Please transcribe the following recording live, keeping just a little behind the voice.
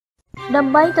ដើ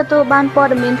ម្បីទទួលបានព័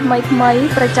ត៌មានថ្មីៗ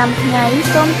ប្រចាំថ្ងៃ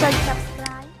សូមចុច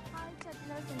Subscribe ហើយចុច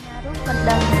លើសញ្ញារូបកណ្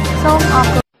ដឹងសូមអរ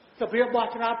គុណសភាបោះ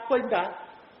ឆ្នោតពេញតា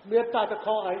មានតតខ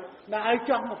អីណាឯង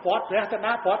ចង់មកប្រត់ព្រះទៅ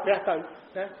ណាប្រត់ព្រះទៅ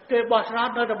គេបោះឆ្នោត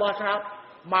នៅតែបោះឆ្នោត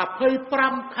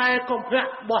25ខែកុម្ភៈ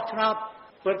បោះឆ្នោត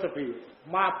ព្រឹទ្ធសភា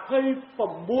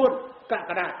29កក្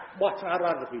កដាបោះឆ្នោតរ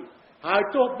ដ្ឋសភាហើយ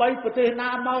ទោះបីប្រទេសណា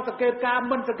មកសង្កេតការណ៍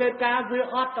មិនសង្កេតការណ៍វា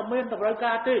អត់តែមានតម្រូវ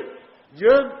ការទេ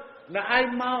យើងអ្នកឯង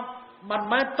មកមិន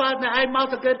មែនតើអ្នកឯងមក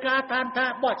សង្កេតការណ៍ថា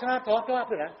បោះឆ្នោតត្រង់ច្បាប់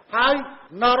ទេណាហើយ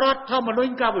នរដ្ឋធម្មនុញ្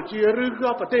ញកម្ពុជាឬក៏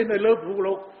ប្រទេសនៅលើពិភព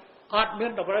លោកអត់មា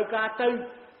នតម្រូវការទៅ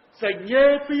សញ្ញេ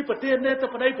ពីប្រទេសនេះទៅ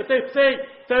ប្តីប្រទេសផ្សេង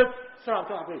ទៅស្រប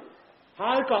ច្បាប់ទេ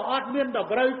ហើយក៏អត់មានត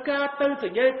ម្រូវការទៅស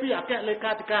ញ្ញេពីអគ្គលេ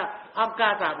ខាធិការអង្គកា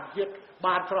រសហប្រជាជាតិ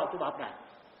បានស្របច្បាប់ដែរ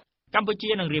កម្ពុជា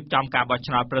នឹងរៀបចំការបោះ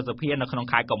ឆ្នោតប្រសិទ្ធភាពនៅក្នុង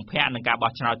ខែកុម្ភៈនិងការ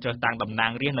បោះឆ្នោតជ្រើសតាំងតំណា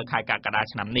ងរាស្ត្រនៅខែកក្កដា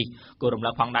ឆ្នាំនេះគូរំលឹ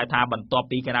កផងដែរថាបន្ទាប់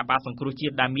ពីគណៈបក្សសង្គ្រោះជា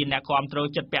តិដែលមានអ្នកគាំទ្រ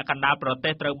ចិត្តពាក់កណ្ដាលប្រទេ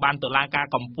សត្រូវបានតុលាការ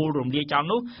កំពូលរំលាយចោល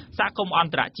នោះសហគមន៍អ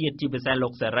ន្តរជាតិជាពិសេសលោ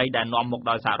កសេរីដែលនាំមុខ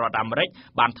ដោយសហរដ្ឋអាមេរិក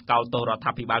បានថ្កោលទោសរដ្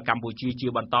ឋាភិបាលកម្ពុជាជា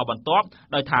បន្តបន្ទាប់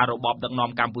ដោយថារបបដឹកនាំ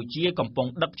កម្ពុជាកំពុង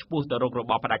ដឹកឆ្ពោះទៅរករ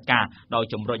បបផ្ដាច់ការដោយ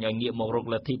ជំរុញឲ្យងាកមករក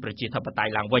លទ្ធិប្រជាធិបតេយ្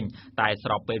យឡើងវិញតែស្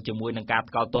របពេលជាមួយនឹងការ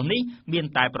ថ្កោលទោសនេះមាន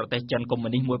តែប្រទេសចិនកុម្មុ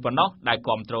យនីសមួយប៉ុណ្ណោះដែល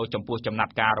គាំទ្រចំពោះចំណា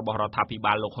ត់ការរបស់រដ្ឋាភិ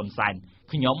បាលលោកហ៊ុនសែន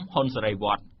ខ្ញុំហ៊ុនសេរីវ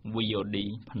ត្ត VOD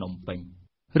ភ្នំពេញ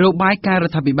របាយការណ៍រ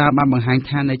ដ្ឋាភិបាលបានបង្ហាញ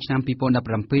ថានៅឆ្នាំ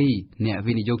2017អ្នក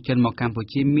វិនិយោគចិនមកកម្ពុ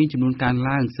ជាមានចំនួនកើន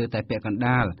ឡើងស្ទើរតែពាក់កណ្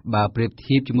ដាលបើប្រៀប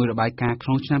ធៀបជាមួយរបាយការណ៍ក្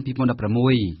នុងឆ្នាំ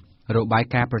2016របាយ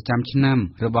ការណ៍ប្រចាំឆ្នាំ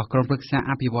របស់ក្រុមប្រឹក្សា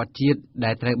អភិវឌ្ឍជាតិ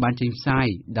ដែលត្រូវបានចេញផ្សាយ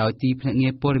ដោយទីភ្នាក់ងា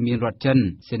រព័ត៌មានរដ្ឋចិន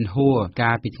សិនហួរ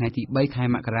កាលពីថ្ងៃទី3ខែ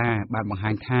មករាបានបង្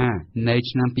ហាញថានៅ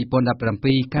ឆ្នាំ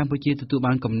2017កម្ពុជាទទួល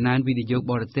បានកំណើនវិនិយោគ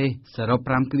បរទេសសរុប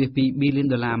 5.2 ប៊ីលាន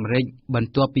ដុល្លារអាមេរិកបន្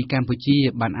ទាប់ពីកម្ពុជា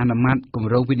បានអនុម័តគ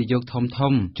ម្រោងវិនិយោគធំៗ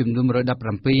ចំនួន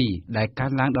117ដែលកើ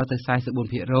នឡើងដល់ទៅ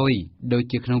 44% ដូច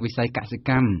ជាក្នុងវិស័យកសិក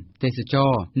ម្មទេសច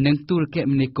រណ៍និងទូរគ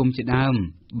មនាគមន៍ជាដើម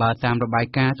បើតាមរបាយ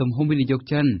ការណ៍ទំហំវិនិយោគ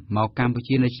ចិនមកកម្ពុ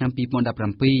ជានៅឆ្នាំ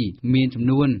2017មានចំ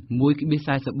នួន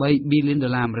 1.43 ប៊ីលានដុ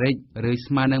ល្លារអាមេរិកឬ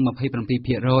ស្មើនឹង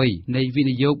 27% នៃវិ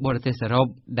និយោគបរទេសសរុប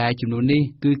ដែលចំនួននេះ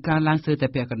គឺកើនឡើងស្ទើរតែ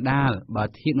ពាក់កណ្ដាលបើ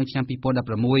ធៀបនឹងឆ្នាំ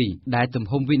2016ដែលទំ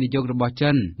ហំវិនិយោគរបស់ចិ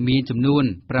នមានចំនួន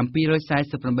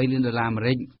 748 លានដុល្លារអាមេ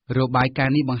រិករបាយការ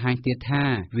ណ៍នេះបង្ហាញទៀតថា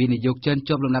វិនិយោគចិន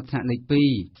ជាប់លំដាប់ថ្នាក់លេខ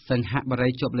2សង្ហបុរី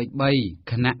ជាប់លេខ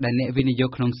3ខណៈដែលអ្នកវិនិយោគ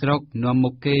ក្នុងស្រុកនាំមុ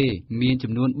ខគេមាន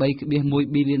ចំនួន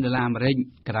 3.1 ប៊ីលានដុល្លារអាមេរិក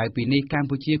ក្រៅពីនេះកម្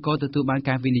ពុជាក៏ទទួលបាន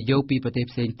ការវិនិយោគពីប្រទេស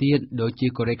ផ្សេងទៀតដូចជា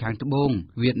កូរ៉េខាងត្បូង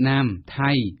វៀតណាម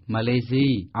ថៃម៉ាឡេស៊ី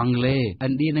អង់គ្លេសឥ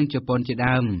ណ្ឌានិងជប៉ុនជា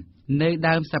ដើមនៅ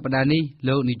ដើមសប្តាហ៍នេះ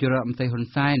លោកនាយករដ្ឋមន្ត្រីហ៊ុន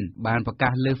សែនបានប្រកា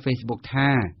សលើ Facebook ថា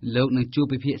លោកនឹងជួប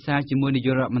ពិភាក្សាជាមួយនាយ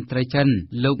ករដ្ឋមន្ត្រីចិន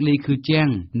លោកលីខឺជៀង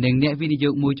និងអ្នកវិនិយោ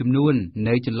គមួយចំនួន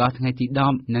នៅចន្លោះថ្ងៃទី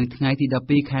10និងថ្ងៃទី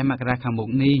12ខែមករាខាងមុខ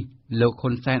នេះលោកហ៊ុ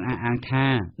នសែនអះអាងថា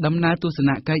ដំណើរទស្សន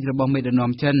កិច្ចរបស់មេដឹក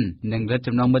នាំចិននឹងរឹត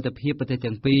ចំណងមិត្តភាពប្រទេស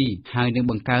ទាំងពីរហើយនឹង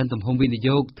បង្កើនទំហំវិនិ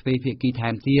យោគទ្វេភាគីថែ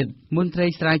មទៀតមន្ត្រី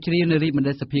ស្រាវជ្រាវនៅរាជបណ្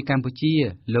ឌិតសភាកម្ពុជា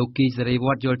លោកគីសេរីវ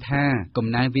ត្តយល់ថាកំ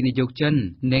ណើនវិនិយោគចិន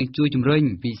នឹងជួយជំរុញ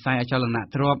វិស័យអចលន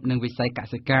ទ្រព្យនិងវិស័យក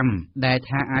សិកម្មដែល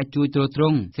ថាអាចជួយទ្រទ្រ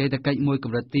ង់សេដ្ឋកិច្ចមួយក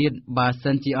ម្រិតទៀតបើ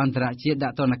សិនជាអន្តរជាតិដា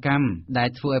ក់ទណ្ឌកម្មដែល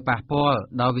ធ្វើឲ្យប៉ះពាល់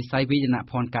ដល់វិស័យវិញ្ញាណ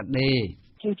ភ័ណ្ឌកាត់ដេរ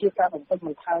ជាការបំពេញប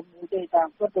ន្ថែមមួយទេតាម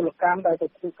ពុទ្ធពលកម្មដែលទៅ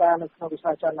ធ្វើការនៅក្នុងវិ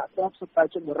ស័យចលនាទ្រព្យសុទ្ធតែ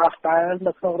ជាបរិះតែ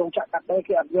នៅក្នុងរោងចក្រកាត់ដេរ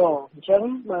គេអត់យកអញ្ចឹង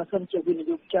បើសិនជាវិនិ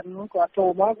យោគចិនគាត់ចូល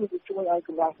មកគឺជួយឲ្យក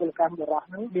ម្លាំងពលកម្មបរិះ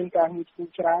ហ្នឹងមានការងារធ្វើ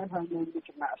ច្រើនហើយមាន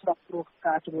ចំណាក់ស្រុកព្រោះ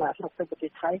ការចំណាក់ស្រុកទៅប្រទេ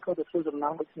សថៃក៏ទៅធ្វើសំណ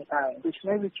ងដូចគ្នាដែរដូច្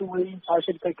នេះវាជួយឲ្យ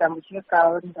សេដ្ឋកិច្ចកម្ពុជាកើ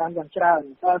នឡើងយ៉ាងច្រើន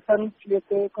បើសិនជា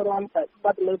គេគ្រាន់តែ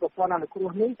បិទលើប្រព័ន្ធអនុគ្រោះ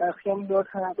នេះតែខ្ញុំយល់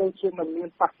ថាដូចជាមិនមាន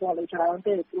ប៉ះពាល់អីច្រើន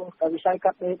ទេព្រោះវិស័យ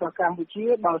កាត់ដេររបស់កម្ពុជា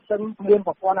បើសិនមាន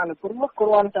ប្រព័ន្ធអនុគ្រោះគ្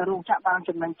រាន់តែរោងចក្របាន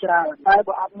ចំណេញច្រើនតែ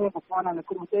បើអត់មានប្រព័ន្ធអនុ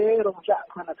គ្រោះទេរោងចក្រ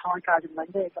គ្រាន់តែថយការចំណេញ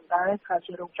ទេប៉ុន្តែថា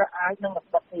ជារោងចក្រអាចនឹងបិ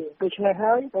ទទេដូច្នេះ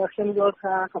ហើយខ្ញុំយល់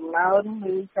ថាកំណើន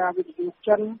នៃការវិនិយោគ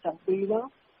ចិនទាំងពីរនោះ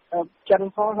ចិន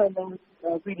ផងហើយនឹង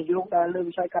វិនិយោគដែលលើ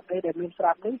វិស័យកាត់ដេរដែលមានស្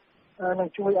រាប់នេះនឹង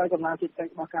ជួយឲ្យកំណើនសេដ្ឋកិច្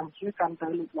ចរបស់កម្ពុជាកាន់តែ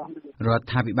លូតលាស់ទៅរដ្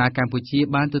ឋាភិបាលកម្ពុជា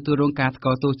បានទទួលរងការថ្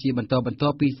កោលទោសជាបន្តបន្ទា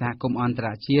ប់ពីសហគមន៍អន្តរ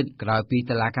ជាតិក្រោយពី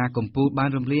តុលាការកំពូលបាន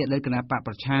រំលាយលើគណៈបក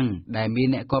ប្រឆាំងដែលមាន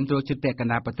អ្នកគាំទ្រជិតពាក់ក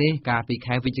ណ្ដាលប្រទេសកាលពី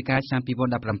ខែវិច្ឆិកាឆ្នាំ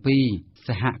2017ស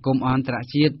ហគមន៍អន្តរ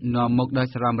ជាតិនាំមុខដោយ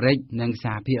សហរដ្ឋអាមេរិកនិងស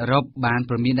ហភាពអឺរ៉ុបបាន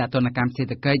ព្រមានដាក់ទណ្ឌកម្មសេ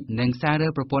ដ្ឋកិច្ចនិងសាររើ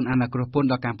ប្រព័ន្ធអនុគ្រោះពន្ធ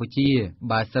ដល់កម្ពុជា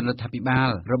បើសិនរដ្ឋាភិបាល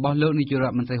របស់លោកនាយករ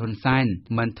ដ្ឋមន្ត្រីហ៊ុនសែន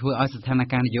មិនធ្វើឲ្យស្ថាន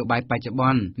ភាពនយោបាយបច្ចុប្ប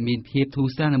ន្នមានភាពធូរ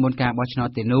ស្រាលនៅមុនការបោះឆ្នោត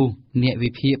ទេនោះអ្នក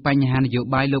វិភាគបញ្ហានយោ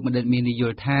បាយលោកបណ្ឌិតមាននិយ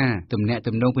ល់ថាទំនាក់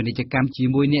ទំនងពាណិជ្ជកម្មជា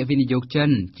មួយអ្នកវិនិយោគចិន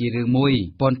ជារឿងមួយ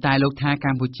ប៉ុន្តែលោកថាក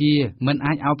ម្ពុជាមិន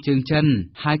អាចអោបជើងចិន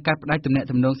ហើយកាត់ផ្តាច់ទំនាក់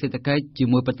ទំនងសេដ្ឋកិច្ចជា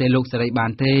មួយប្រទេសលោកសេរីបា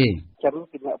នទេ ចិន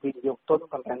ពីអ្នកវិនិយោគ ទុន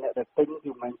ប៉ុន្តែអ្នកដែលទិញ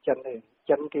គឺមិនចិនទេ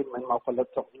ចិនគេមិនមកផលិត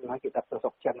ស្រុកយើងហើយគេដាក់ទៅស្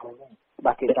រុកចិនហ្នឹង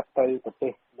បាទគេដាក់ទៅប្រទេ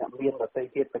សអ្នកមានប្រទេស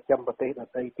ទៀតប្រចាំប្រទេសដ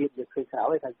ទៃទៀតយើងឃើញក្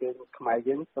រោយថាយើងខ្មែរ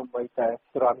យើងសូម្បីតែ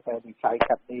គ្រាន់តែវិស័យ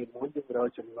កាត់ដេរមួយយើងរក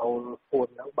ចំណូលពន្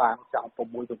ធហ្នឹងបានចង់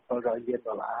$6-700លាន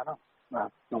នោះបាទ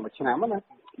ក្នុងមួយឆ្នាំណា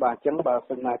បាទអញ្ចឹងបើ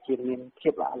សិនណាជាមានភា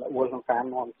ពល្អល្អួលក្នុងការ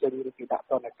នាំចេញឬពីដាក់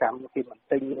ទណ្ឌកម្មពីមិន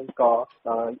ទិញឬក៏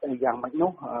យ៉ាងម៉េច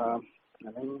នោះ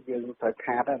អានេះយើងត្រូវ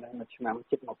ខាតហើយមួយឆ្នាំ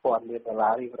ជិត$1000 លា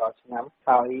នរៀងរាល់ឆ្នាំ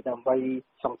ហើយដើម្បី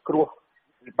សង្គ្រោះ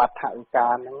វិបត្តិថវិកា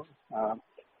ហ្នឹង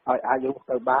ឲ្យអាចយក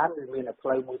ទៅបានវាមានផ្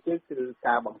លូវមួយទៀតគឺ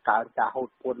ការបង្កើនការហូត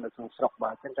ពន្ធនៅក្នុងស្រុក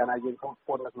បាទអញ្ចឹងកាលណាយើងហូតព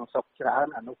ន្ធនៅក្នុងស្រុកច្រើន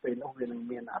អានោះពេលនោះវានឹង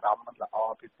មានអារម្មណ៍មិនល្អ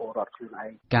ពីពលរដ្ឋខ្លួនឯ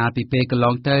ងកាលពីពេលកន្ល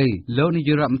ងទៅលោកនាយ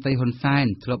ករដ្ឋមន្ត្រីហ៊ុនសែន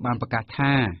ធ្លាប់បានប្រកាស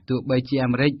ថាទោះបីជាអា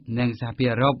មេរិកនិងសហភាព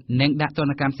អឺរ៉ុបនឹងដាក់ទ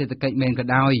ណ្ឌកម្មសេដ្ឋកិច្ចមែនក៏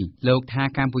ដោយលោកថា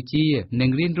កម្ពុជានឹង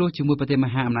រៀនរស់ជាមួយប្រទេសម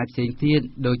ហាអំណាចផ្សេងទៀត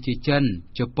ដូចជាចិន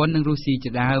ជប៉ុននិងរុស្ស៊ីជា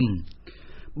ដើម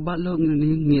បាទលោកនាង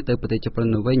ងាកទៅប្រទេសជប៉ុន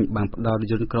នៅវិញបានផ្ដល់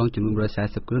យន្តក្រុងចំនួន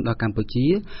140គ្រឿងដល់កម្ពុជា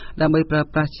ដើម្បីប្រើ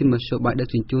ប្រាស់ជាមធ្យោបាយដឹក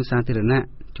ជញ្ជូនសាធារណៈ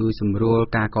ជួយសម្រួល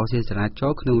ការកកស្ទះចរាច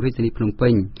រណ៍ក្នុងរាជធានីភ្នំពេ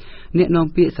ញអ្នកនាំ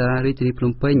ពាក្យសាលារាជធានីភ្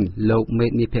នំពេញលោកមេ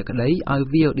តនីភក្តីឲ្យ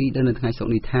VOD ដឹងនៅថ្ងៃសុក្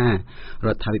រនេះថារ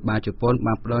ដ្ឋាភិបាលជប៉ុន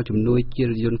បានផ្ដល់ជំនួយជា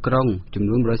រថយន្តក្រុងចំ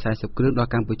នួន140គ្រឿងដ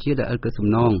ល់កម្ពុជាដែលឥតគិតសំ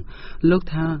ណងលោក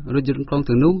ថារថយន្តក្រុង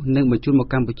ទាំងនោះនឹងបញ្ជូនមក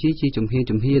កម្ពុជាជាជំ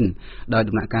ហានដោយ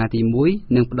ដំណាក់កាលទី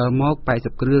1នឹងផ្ដល់មក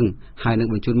80គ្រឿងហើយនឹង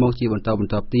បញ្ជូនមកជាបន្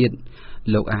តទៀត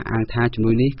លោកអះអាងថាជំ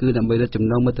នួយនេះគឺដើម្បីរឹតចំ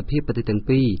ណងមិត្តភាពប្រទេសទាំង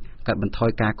ពីរកាត់បន្ថយ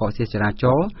ការកកស្ទះចរាច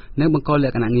រណ៍និងបង្កល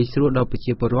ក្ខណៈងាយស្រួលដល់ប្រ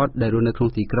ជាពលរដ្ឋដែលរស់នៅក្នុង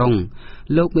ទីក្រុង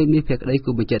លោកមេមានភក្តី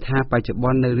គូបញ្ជាក់ថាបច្ចុប្ប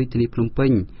ន្ននៅរាជធានីភ្នំពេ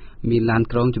ញមានឡាន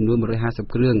ក្រុងចំនួន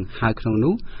150គ្រឿងហើយក្នុង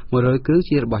នោះ100គ្រឿង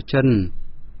ជារបស់ចិន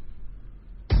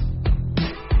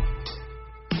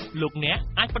លោកអ្នក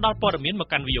អាចផ្ដល់ព័ត៌មានមក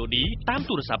កាន់ VOD តាម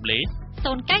ទូរស័ព្ទលេខ092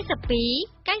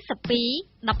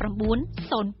 92 19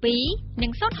 02និ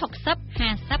ង060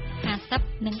 50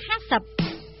 50និង50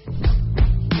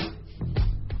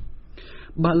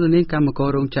បាទលោកនាងកម្មករ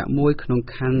រោងចក្រមួយក្នុង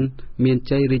ខណ្ឌមាន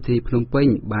ជ័យរាជធានីភ្នំពេញ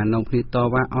បាននាំគ្នាត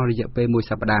វ៉ាអស់រយៈពេល1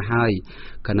សប្តាហ៍ហើយ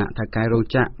គណៈថៅកែរោង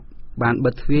ចក្របាន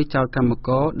បិទទ្វារចោលកម្មក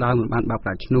រដោយមិនបានបើកប្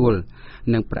រាក់ឈ្នួល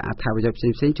និងប្រាក់អត្ថប្រយោជន៍ផ្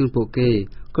សេងៗជូនពួកគេ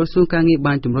ក្រសួងការងារ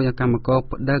បានជំរុញឲ្យកម្មករ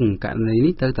ប្តឹងករណី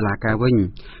នេះទៅតុលាការវិញ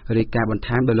រាយការណ៍បន្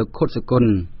ថែមដោយលោកខុតសុគន្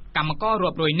ធកម្មករ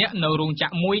រាប់រយនាក់នៅរោងច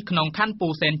ក្រមួយក្នុងខណ្ឌពោ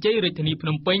ធិ៍សែនជ័យរាជធានីភ្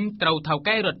នំពេញត្រូវថៅ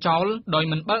កែរត់ចោលដោយ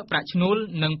មិនបើកប្រាក់ឈ្នួល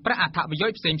និងប្រាក់អត្ថប្រយោ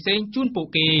ជន៍ផ្សេងៗជូនពួក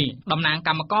គេតំណាងក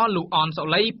ម្មករលោកអនសុ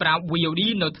លីប្រាប់ VOD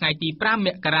នៅថ្ងៃទី5ម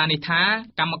ករានេះថា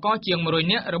កម្មករជាង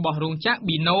100នាក់របស់រោងចក្រ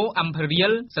Bino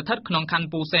Imperial ស្ថិតក្នុងខណ្ឌ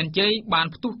ពោធិ៍សែនជ័យបាន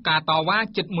ផ្ទុះការតវ៉ា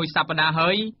ជិត1សប្តាហ៍ហើ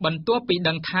យបន្ទាប់ពី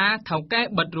ដឹងថាថៅកែ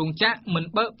បិទរោងចក្រមិន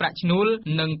បើកប្រាក់ឈ្នួល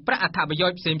និងប្រាក់អត្ថប្រយោ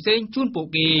ជន៍ផ្សេងៗជូនពួក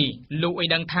គេលោកឲ្យ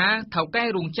ដឹងថាថៅកែ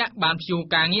រោងចក្របានព្យួរ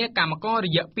ការងារកម្មកររ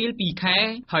យៈពេល2ខែ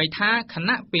ហើយថាខ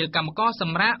ណៈពេលកម្មករស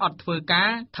ម្រាអត់ធ្វើការ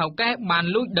ថៅកែបាន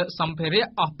លួចដឹកសម្ភារៈ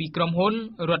អស់ពីក្រុមហ៊ុន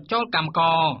រត់ចោលកម្មក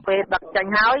រពេលដឹកចេញ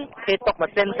ហើយគេទុកម៉ា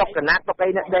ស៊ីនទុកកណាត់ទុកអី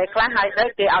នៅដេខ្លះហើយ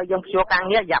គេឲ្យយើងព្យួរការ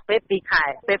ងាររយៈពេល2ខែ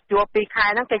ពេលព្យួរ2ខែ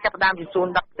ហ្នឹងគេចាប់ផ្ដើមជញ្ជូន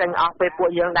ដឹកចេញអស់ពេលពួក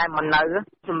យើងដែលមិននៅ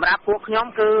សម្រាប់ពួកខ្ញុំ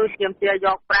គឺទាមទារយ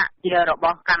កប្រាក់ជារប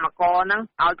ស់កម្មករហ្នឹង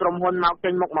ឲ្យក្រុមហ៊ុនមកចេ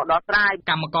ញមុខមកដោះស្រាយ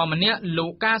កម្មករម្នាក់លោ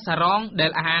កកាសារងដែ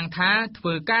លអះអាងថាធ្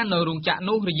វើការនៅរោងចក្រ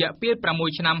នោះរយៈពេល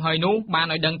6ឆ្នាំហើយនោះបាន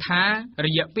ឲ្យដឹងថារ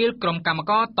យៈពេលក្រុមកម្ម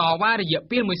ករតវ៉ារយៈ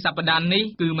ពេល1សប្តាហ៍នេះ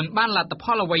គឺមិនបានលទ្ធផ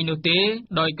លអ្វីនោះទេ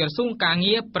ដោយក្រសួងការ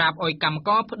ងារប្រាប់ឲ្យកម្មក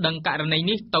រប្តឹងករណី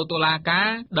នេះទៅតុលាការ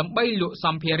ដើម្បីលក់ស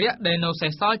ម្ភារៈដែលនៅសេ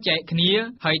សសល់ចែកគ្នា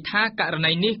ហើយថាករ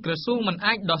ណីនេះក្រសួងមិន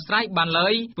អាចដោះស្រាយបានឡើ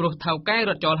យព្រោះថៅកែ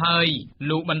រត់ចោលហើយ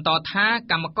លោកបន្តថា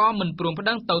កម្មករមិនព្រមប្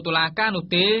តឹងទៅតុលាការនោះ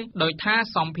ទេដោយថា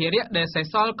សម្ភារៈដែលសេស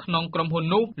សល់ក្នុងក្រុមហ៊ុន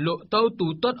នោះលក់ទៅទូ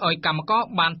ទាត់ឲ្យកម្មករ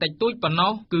បានតិចតួចប៉ុណ្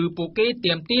ណោះគឺពួកគេ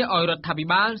ទាមទារឲ្យរដ្ឋាភិ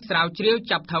បាលស្រាវជ្រាវ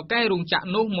ចាប់ថៅកែរោងចក្រ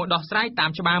នោះមកដោះស្រាយតា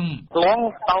មច្បាប់ទ្រង់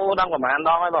ទៅដល់ប្រហែល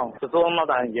ដងហើយបងទ្រង់នៅ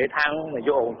តែនិយាយថានាយ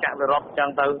ករោងចក្រវារត់ចឹង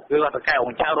ទៅគឺអត់តែរោ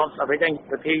ងចក្ររត់តែវិញ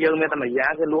វិធីយើងមានតែមួយយ៉ា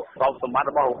ងគឺលក់ទ្រព្យសម្បត្តិ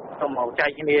របស់ទៅមកចែក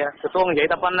គ្នាទ្រង់និយាយ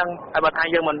តែប៉ុណ្្នឹងហើយបើថា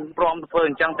យើងមិនព្រមធ្វើ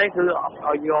អញ្ចឹងទេគឺ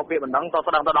ឲ្យយកពាក្យបណ្ដឹងទៅ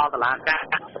ស្ដេចទៅដល់តុលាការ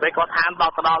តែគាត់ថាដ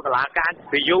ល់ទៅដល់តុលាការ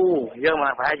ពីយូរយើងម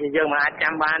កប្រហែលជាយើងមិនអាច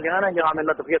ចាំបានអញ្ចឹងណាយើងអត់មាន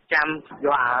លទ្ធភាពចាំយ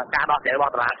កអាការដោះស្រាយរប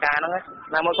ស់តុលាការហ្នឹង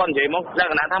ណាមួយគាត់និយាយមកល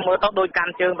ក្ខណៈថាមើលទៅដូចកា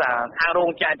ន់ជើងតែខាងរោង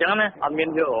ចក្រអញ្ចឹងណាអត់មាន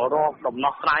យករកដំ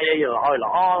ណោះស្រាយអីឲ្យ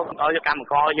ល្អឲ្យកម្ម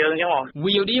ករយើងអញ្ចឹងបង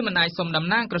VOD មិនអាចសុំតំ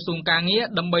ណាងក្រសួងការងារ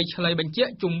ដើម្បីឆ្លើយបញ្ជា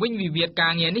ក់ជុំវិញវិវាទកា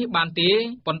រងារនេះបានទេ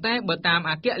ប៉ុន្តែបើតាម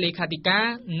អគ្គលេខាធិការ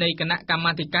នៃគណៈកម្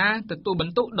មាធិការទទួលប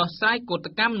ន្ទុកដោះស្រាយកូដ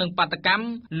កម្មនិងបាតកម្ម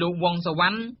លោកវងសវ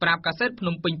ណ្ណប្រាប់កាសែតភ្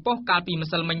នំពេញប៉ុស្តិ៍កាលពីម្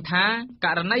សិលមិញថាក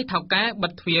រណីថៅកែបិ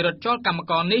ទទ្វាររត់ចោលកម្ម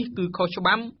ករនេះគឺខុសច្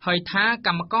បាប់ហើយថាក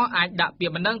ម្មករអាចដាក់ពា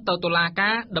ក្យបណ្ដឹងទៅតុលា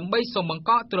ការដើម្បីសុំបង្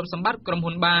កកទ្រព្យសម្បត្តិក្រុម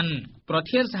ហ៊ុនបាន ប្រ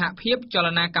ធានសហភាពចល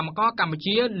នាកម្មករកម្ពុ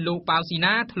ជាលោកប៉ៅស៊ី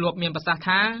ណាធ្លាប់មានប្រសាសន៍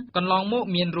ថាកន្លងមក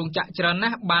មានរោងចក្រច្រើនណា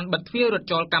ស់បានបិទទ្វាររត់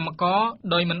ចូលកម្មករ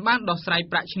ដោយមិនបានដោះស្រាយ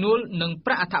ប្រាក់ឈ្នួលនិង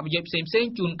ប្រាក់អត្ថប្រយោជន៍ផ្សេង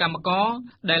ៗជូនកម្មករ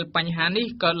ដែលបញ្ហានេះ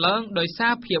កើតឡើងដោយសា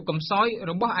រភាពកំសោយ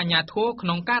របស់អាជ្ញាធរក្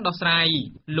នុងការដោះស្រាយ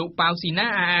លោកប៉ៅស៊ីណា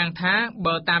អះអាងថា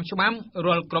បើតាមច្បាប់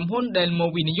រាល់ក្រុមហ៊ុនដែលមក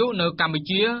វិនិយោគនៅកម្ពុ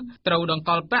ជាត្រូវដង្ក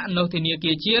ល់ប្រាក់នៅធនា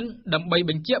គារជាតិដើម្បី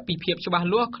បញ្ជាក់ពីភាពច្បាស់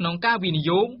លាស់ក្នុងការវិនិ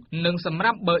យោគនិងសម្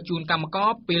រាប់បើកជូនកម្មករ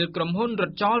ពេលក្រុមហ៊ុនរ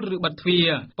ត់ចោលឬបិទទ្វារ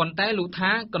ប៉ុន្តែលោក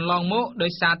ថាកន្លងមកដោ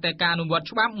យសារតែការអនុវត្ត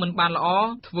ច្បាប់មិនបានល្អ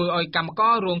ធ្វើឲ្យកម្មក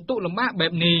ររងទុក្ខលំបាកបែ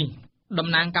បនេះតំ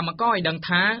ណាងកម្មករឲ្យដឹង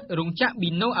ថារោងចក្រ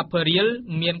Bino Apparel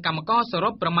មានកម្មករសរុ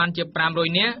បប្រមាណជា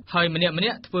500នាក់ហើយម្នាក់ៗ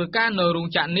ធ្វើការនៅរោង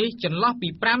ចក្រនេះចន្លោះពី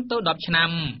5ទៅ10ឆ្នាំ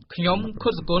ខ្ញុំខុ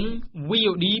តសគុណ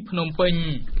VOD ភ្នំពេញ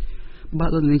បាទ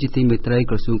លោកនាងជាទីមេត្រី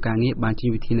ក្រសួងការងារបានចេញ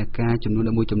វិធានការចំនួន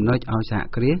11ចំណុចឲ្យសហ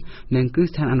គ្រាសនិងគ្រឹះ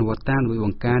ស្ថានអនុវត្តតាមដើម្បីប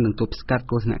ង្ការនិងទប់ស្កាត់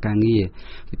គ្រោះថ្នាក់ការងារ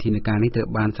វិធានការនេះត្រូវ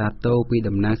បានសាទរពី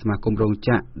តំណាងសមាគមរោងច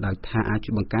ក្រដោយថាអាចជួ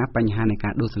យបង្ការបញ្ហានៃកា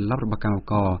រដួលសន្លប់របស់កម្ម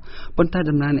ករប៉ុន្តែ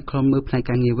តំណាងអ្នកខ្លំមើលផ្នែក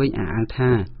ការងារវិញអះអាងថា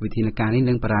វិធានការនេះ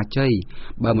នឹងបរាជ័យ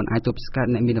បើមិនអាចទប់ស្កាត់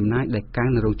អ្នកមានអំណាចដែលកាង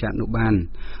នៅរោងចក្រនោះបាន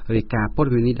រាយការណ៍ព័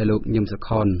ត៌មាននេះដោយលោកញឹមសុ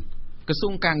ខុនក្រសួ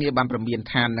ងការងារបានព្រមាន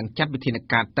ថានឹងចាត់វិធាន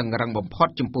ការតឹងរឹងបំផុត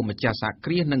ចំពោះម្ចាស់សហគ្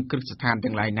រាសនិងគ្រឹះស្ថាន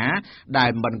ទាំងឡាយណាដែល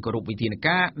មិនគោរពវិធាន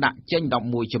ការដាក់ចេញ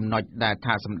11ចំណុចដែល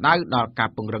ថាសម្ដៅដល់ការ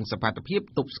ពង្រឹងសមត្ថភាព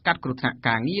ទប់ស្កាត់គ្រោះថ្នាក់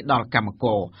ការងារដល់កម្មក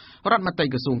ររដ្ឋមន្ត្រី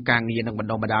ក្រសួងការងារនិងបណ្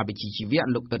ដុំបណ្ដាលវិជ្ជាជីវៈ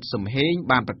លោកអ៊ិតសំហេង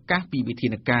បានប្រកាសពីវិធា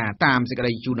នការតាមសេចក្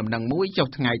តីជូនដំណឹងមួយចុះ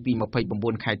ថ្ងៃទី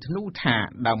29ខែធ្នូថា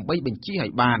ដើម្បីបញ្ជាឲ្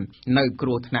យបាននៅគ្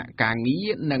រោះថ្នាក់ការងារ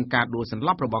និងការដួលសន្ល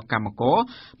ប់របស់កម្មករ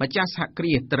ម្ចាស់សហគ្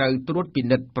រាសត្រូវត្រួតពិ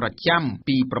និត្យប្រចាំ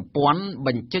ពីប្រព័ន្ធប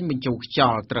ញ្ចេញបញ្ចូលខ្យ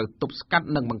ល់ត្រូវទប់ស្កាត់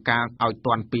និងបង្ការឲ្យ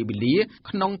ទាន់ពេលវេលា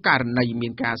ក្នុងករណីមា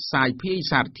នការសាយភាយ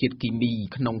សារធាតុគីមី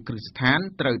ក្នុងគ្រឹះស្ថាន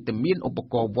ត្រូវតែមានឧប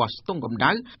ករណ៍វាស់ស្ទង់កម្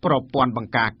ដៅប្រព័ន្ធប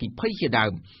ង្ការគីភ័យជាដើ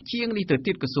មជាងនេះទៅ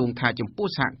ទៀតក្រសួងថាចំពោះ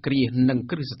សហគ្រាសនិង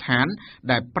គ្រឹះស្ថាន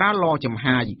ដែលប្រើឡចំ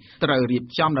ហាយត្រូវរៀប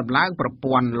ចំដំឡើងប្រ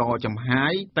ព័ន្ធឡចំហា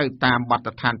យទៅតាមបទ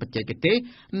ដ្ឋានបច្ចេកទេស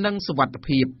និងសុវត្ថិ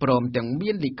ភាពព្រមទាំង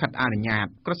មានលិខិតអនុញ្ញាត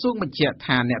ក្រសួងបញ្ជាក់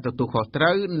ថាអ្នកទទួលខុសត្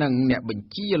រូវនិងអ្នកបញ្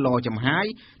ជាឡចំហាយ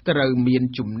ត្រូវមាន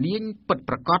ជំនាញពិត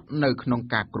ប្រាកដនៅក្នុង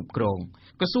ការគ្រប់គ្រង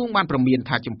ក្រសួងបានព្រមាន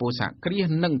ថាចំពោះសហគ្រាស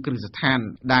និងគ្រឹះស្ថាន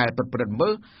ដែលប្រព្រឹត្តមើ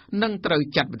លនឹងត្រូវ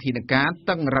ចាត់វិធានការ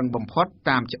តឹងរឹងបំផុត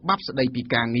តាមច្បាប់ស្តីពី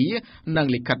ការងារនិង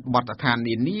លិខិតបទដ្ឋាន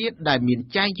នានាដែលមាន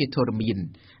ចែងជាធរមាន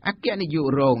អគ្គនាយក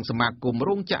រងសមាគម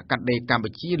រោងចក្រកាត់ដេរកម្ពុ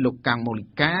ជាលោកកាំងម៉ូលី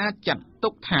កាចាត់ទុ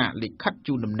កថាលិខិត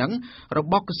ជូនដំណឹងរ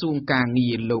បស់ក្រសួងការងា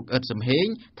រលោកអ៊ិតសំហេង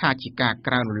ថាជាការ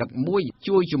ក្រើនរលឹកមួយ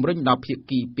ជួយជំរុញដល់ភា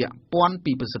គីពាក់ព័ន្ធ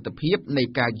ពីប្រសិទ្ធភាពនៃ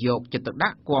ការយកចិត្តទុកដា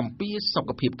ក់គាំពារសុខ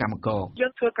ភាពកម្មករយើ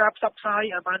ងធ្វើការផ្សព្វផ្សាយ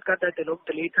ឲ្យបានកាន់តែទូលំ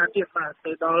ទូលាយថាទៀតបាទ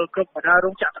ទៅដល់គ្រប់បណ្ដារោ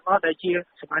ងចក្រទាំងអស់ដែលជា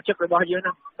សមាជិករបស់យើងហ្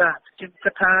នឹងបាទខ្ញុំ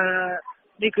គិតថា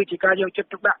នេះគឺជាការយកចិត្ត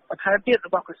ទុកដាក់បន្ថែមទៀតរ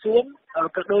បស់ក្រសួង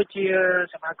ក៏ដូចជា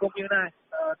សមាគមយើងដែរ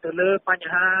ទៅលើបញ្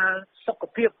ហាសុខ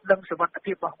ភាពនិងសុវត្ថិ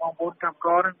ភាពរបស់បងប្អូនកម្មក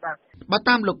រហ្នឹងបាទបើ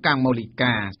តាមលោកកាំងម៉ូលី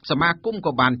កាសមាគម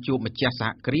ក៏បានជួបម្ចាស់សហ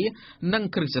គ្រាសនិង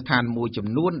គ្រឹះស្ថានមួយចំ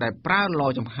នួនដែលប្រើឡ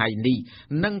ចំហាយនេះ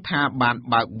និងថាបាន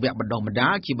បើកវគ្គបណ្ដុះបណ្ដា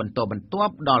លជាបន្តបន្ទា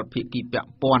ប់ដល់ភាគីពាក់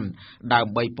ព័ន្ធដើ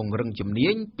ម្បីពង្រឹងជំនា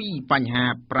ញពីបញ្ហា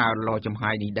ប្រើឡចំ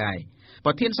ហាយនេះដែរ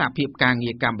ប្រធានសហភាពការងា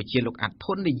រកម្ពុជាលោកអាត់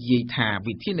ធុននិយាយថា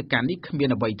វិធានការនេះគ្មាន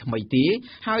អ្វីថ្មីទេ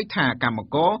ហើយថាកម្ម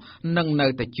ករនឹងនៅ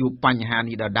តែជួបបញ្ហា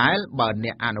នេះដដែលបើអ្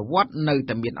នកអនុវត្តនៅ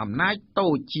តែមានអំណាចតូ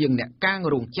ចជាងអ្នកកាង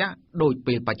រោងចក្រដូច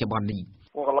ពេលបច្ចុប្បន្ននេះ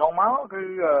កន្លងមកគឺ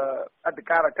អធិ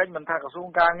ការកិច្ចមិនថាក្រសួង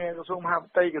ការងារក្រសួងមហា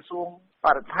ផ្ទៃក្រសួងប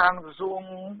រិស្ថានក្រសួង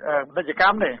ពាណិជ្ជក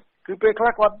ម្មទេគឺពេលខ្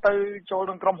លះគាត់ទៅចូលក្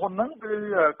នុងក្រុមហ៊ុនហ្នឹងគឺ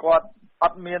គាត់អ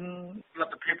ត់មានល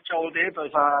ទ្ធភាពចូលទេដោយ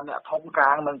សារអ្នកធំកា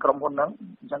ងនឹងក្រុមហ៊ុនហ្នឹង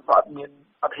អញ្ចឹងគាត់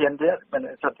អត់ហ៊ានទេមិន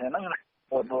សិតទេហ្នឹងណា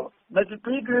នៅ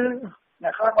ទី2គឺអ្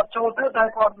នកខ្លះគាត់ចូលទៅតែ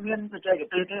គាត់មានបច្ចេក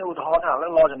ទេសទេឧទាហរណ៍ថាឥឡូ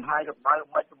វឡចំហាយកម្ដៅ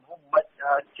មិនទំហំមិន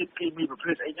ជាតិគីមីប្រ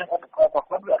ភេទអីចឹងឧបករណ៍របស់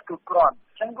គាត់វាអត់គ្រប់គ្រាន់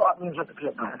អញ្ចឹងក៏អត់មានសិទ្ធិភា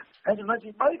ពដែរហើយចំណុចទី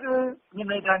3គឺមាន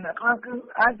ន័យថាអ្នកខ្លះគឺ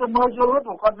អាចទៅមើលយល់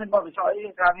ព្រោះគាត់មានបទពិសោធន៍អី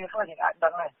ការងារខ្លះយើងអាចដឹ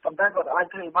ងដែរប៉ុន្តែគាត់អាច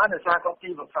ធ្វើបានដោយសារគាត់ទី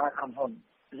ប្រឹក្សាក្រុមហ៊ុន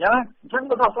អញ្ចឹង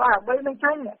បើដោះស្រាយ3នឹង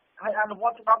ចេញហើយអនុវ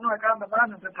ត្តច្បាប់នោះឲ្យការបាន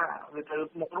នឹងថាវាទៅ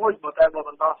មុខរួចបើតែបើប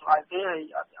ន្តស្រាយទេហើយ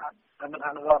អត់មិនអ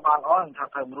នុវត្តបានល្អនឹងថា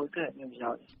ទៅរួចទេមានប្រយោ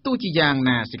ជន៍ទោះជាយ៉ាង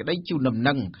ណាសេចក្តីជូនដំ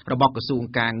ណឹងរបស់ក្រសួង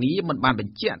ការងារមិនបានប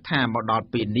ញ្ជាក់ថាមកដល់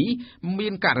ពេលនេះមា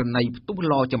នករណីផ្ទុះ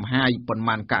ឡចំហាយប៉ុន្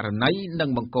មានករណីនិង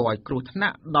បង្កឲ្យគ្រោះថ្នា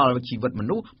ក់ដល់ជីវិតម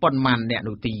នុស្សប៉ុន្មានអ្នក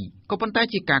នោះទេក៏ប៉ុន្តែ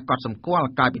ជាការកត់សម្គាល់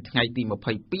កាលពីថ្ងៃទី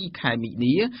22ខែមិនិ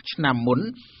នាឆ្នាំមុន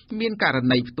មានករ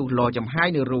ណីផ្ទុះឡចំហាយ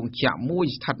នៅរោងចក្រមួយ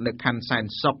ស្ថិតនៅខណ្ឌសែន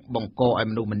សុខបង្កឲ្យ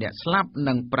មនុស្សម្នាក់ អ្នកស្លាប់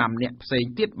និង5អ្នកផ្សេង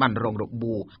ទៀតបានរងរ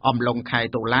បួសអំឡុងខែ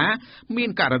តុលាមាន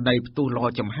ករណីផ្ទុះល្អ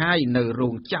ចំហាយនៅរោ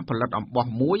ងចក្រផលិតអំបោះ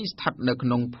មួយស្ថិតនៅក្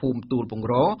នុងភូមិទួលពង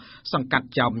រសង្កាត់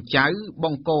ចោមចៅប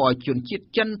ង្កឲ្យជនជាតិ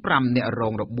ចិន5អ្នករ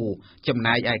ងរបួសចំ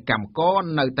ណែកឯកម្មករ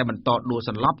នៅតែបន្តដួលស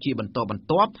ន្លប់ជាបន្តបន្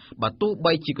ទាប់បើទោះ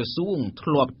បីជាក្រសួងធ្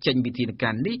លាប់ចេញវិធានកា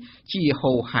រនេះជា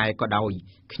ហូរហែក៏ដោយ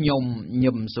ខ្ញុំ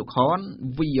ញឹមសុខន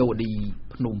VOD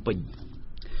ភ្នំពេញ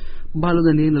បាទលោក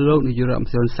នាងលោកនាយករដ្ឋម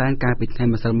ន្ត្រីហ៊ុនសែនកាលពីថ្ងៃ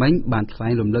ម្សិលមិញបានថ្លែ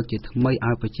ងរំលឹកជាថ្មី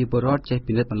ឲ្យប្រជាពលរដ្ឋចេះ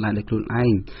ពិនិត្យបន្លែដោយខ្លួនឯ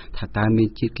ងថាតើមាន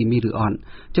ជាតិគីមីឬអត់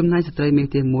ចំណែកស្ត្រីមាន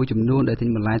ផ្ទះមួយចំនួនដែលទិញ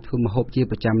បន្លែធ្វើម្ហូបជា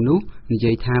ប្រចាំនោះនិ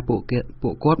យាយថាពួក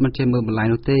គាត់មិនចេះមើលបន្លែ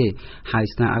នោះទេហើយ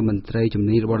ស្នើឲ្យមន្ត្រីជំ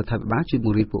នាញរបស់រដ្ឋាភិបាលជួយប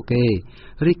ង្រៀនពួកគេ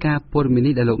រាយការណ៍ព័ត៌មាន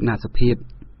នេះដោយលោកណាតសុភាព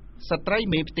ស្ត្រី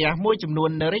មេផ្ទះមួយចំនួន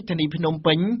នៅរាជធានីភ្នំ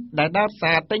ពេញដែលដើរផ្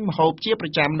សារទិញម្ហូបជាប្រ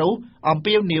ចាំនោះអំ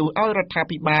ពាវនាវឲ្យរដ្ឋា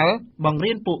ភិបាលបង្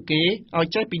រៀនពួកគេឲ្យ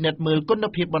ចេះពិនិត្យមើលគុណ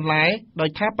ភាពបន្លែដោយ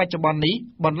ថាបច្ចុប្បន្ននេះ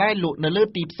បន្លែលក់នៅលើ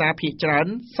ទីផ្សារភាគច្រើន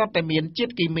សុទ្ធតែមានជា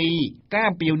តិគីមីការ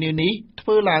អំពាវនាវនេះធ្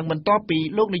វើឡើងបន្ទាប់ពី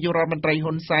លោកនាយករដ្ឋមន្ត្រី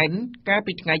ហ៊ុនសែនកាល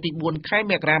ពីថ្ងៃទី4ខែ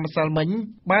មករាម្សិលមិញ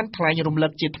បានថ្លែងរំលឹ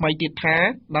កជាថ្មីទៀតថា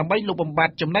ដើម្បីលុបបំបា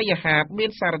ត់ចំណីអាហារមាន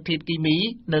សារធាតុគីមី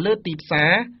នៅលើទីផ្សា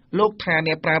រលោកថា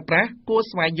អ្នកប្រើប្រាស់គួរ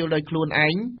ស្វែងយល់ដោយខ្លួនឯ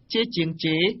ងជាជាង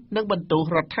ជេរនិងបន្ទោស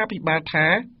រដ្ឋាភិបាលថា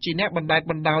ជាអ្នកបណ្តែត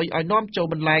បណ្តោយឲ្យនាំចូល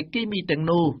បន្លែគីមីទាំង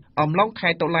នោះអំឡុងខែ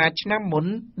តុលាឆ្នាំមុន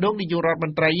លោកនាយករដ្ឋម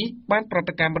ន្ត្រីបានប្រ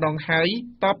តិកម្មម្ដងហើយ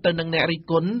តបទៅនឹងអ្នករិះ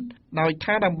គន់ដោយ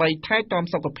ថាដើម្បីថែទាំ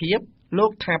សុខភាពលោ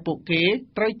កថាពួកគេ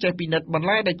ត្រូវចេះពិនិត្យបន្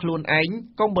លែដោយខ្លួនឯង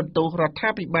កុំបន្ទោសរដ្ឋា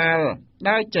ភិបាល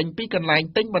ដើរចេញពីកន្លែង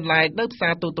ទិញបន្លែនៅផ្សា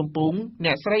រទូទំពូងអ្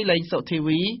នកស្រីលេងសុធី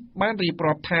វីបានរៀប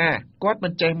រាប់ថាគាត់មិ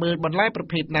នចេះមើលបន្លែប្រ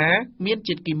ភេទណាមាន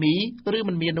ជាតិគីមីឬ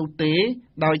មិនមាននោះទេ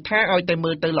ដោយថាឲ្យតែ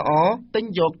មើលទៅល្អទិញ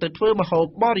យកទៅធ្វើម្ហូប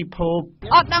បរិភោគ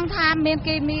អត់ដឹងថាមាន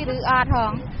គីមីឬអត់ហ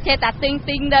ងចេះតែទិញ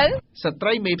ទៅស្ត្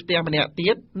រីមេផ្ទះម្នាក់ទៀ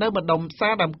តនៅម្ដុំផ្សា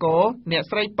រដើមកអ្នក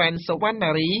ស្រីប៉ែនសុវណ្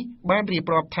ណារីបានរៀប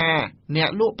រាប់ថាអ្នក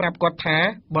លក់ប្រាប់គាត់ថា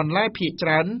បន្លែភាគច្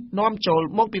រើននាំចូល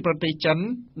មកពីប្រទេសចិន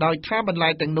ដោយថាបន្លែ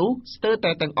ទាំងនោះស្ទើរ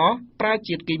តែទាំងអស់ប្រើ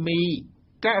ជាតិគីមី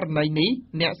ករណីនេះ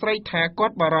អ្នកស្រីថាគា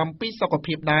ត់បារម្ភពីសុខ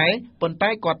ភាពដែរប៉ុន្តែ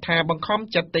គាត់ថាបង្ខំ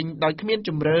ចិត្តទិញដោយគ្មាន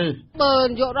ជំរឿបើ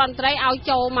យករដ្ឋមន្ត្រីឲ្យ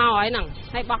ចូលមកហើយហ្នឹង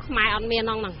ហើយបោះខ្មែរអត់មានហ្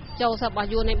នឹងចូលសរបស់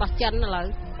យួនហើយបោះចិនឥឡូវ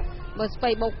បើស្ពៃ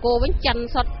បូកគោវិញចិន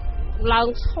សុទ្ធឡើង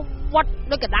ស្វិត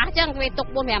ដូចกระดาษចឹងគេទុក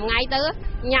 4-5 ថ្ងៃទៅ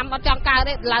ញ៉ាំអត់ចង់កើត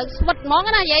ទេឡើងស្វិតហ្មង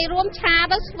ណានិយាយរួមឆា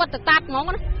ទៅស្វិតទៅតាត់ហ្មង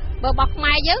ណាបើបោះខ្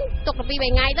មែរយើងទុកទៅ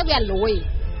 2-3 ថ្ងៃទៅវាលួយ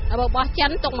ហើយបើបោះចិ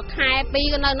នទុកមួយខែ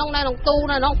2ក៏នៅក្នុងទូ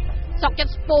នៅក្នុងសុកចិត្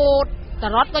តស្ពូតត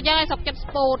រត់ក៏ចឹងឯងសុកចិត្ត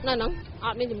ស្ពូតនៅហ្នឹងអ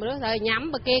ត់មានជំរឿត្រូវញ៉ាំ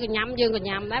បើគេក៏ញ៉ាំយើងក៏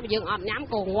ញ៉ាំដែរបើយើងអត់ញ៉ាំ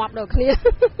ក៏ងាប់ដូចគ្នា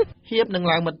ហៀបនឹង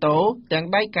ឡើងម៉ូតូទាំង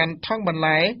ដៃកាន់ថង់បន្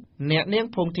លែអ្នកនាង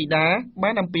ភុងធីតាបា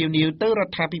នអំពាវនាវទៅរ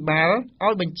ដ្ឋាភិបាល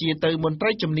ឲ្យបញ្ជាទៅមន្ត្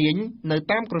រីជំនាញនៅ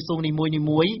តាមក្រសួងនី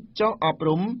មួយៗចុះអប់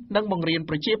រំនិងបង្រៀន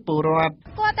ប្រជាពលរដ្ឋ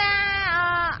គាត់ថា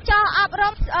ចុះអប់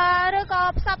រំឬក៏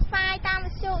ផ្សព្វផ្សាយតាម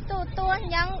វិទ្យុទូរទស្សន៍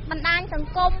យ៉ាងបណ្ដាញស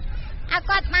ង្គមឲ្យ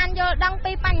គាត់បានយល់ដឹង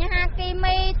ពីបញ្ហាគី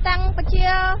មីទាំងប្រជា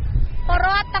ពលរ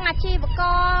ដ្ឋទាំងអាជីវក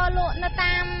រលក់នៅ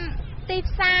តាមទី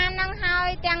ផ្សារហ្នឹងហើយ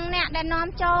ទាំងអ្នកដែលនាំ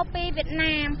ចូលពីវៀត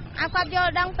ណាមឲ្យគាត់យ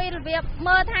ល់ដឹងពីរបៀប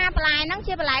មើលថាបន្លែហ្នឹង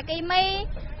ជាបន្លែគីមី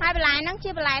ហើយបន្លែហ្នឹងជា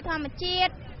បន្លែធម្មជា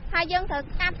តិហើយយើងត្រូវ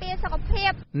ការពារសុខភា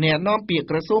ពអ្នកនាំពាក្យ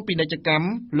ក្រសួងពាណិជ្ជកម្ម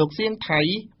លោកសៀងថៃ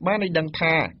បានឲ្យដឹង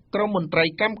ថាក្រមមន្ត្រី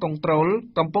កម្មគនត្រូល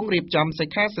កំពុងរៀបចំសិ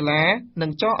ក្ខាសាលានិ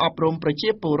ងចុះអប់រំប្រជា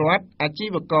ពលរដ្ឋអាជី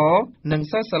វករនិង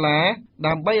សិស្សសាលា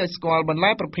ដើម្បីឲ្យស្គាល់បន្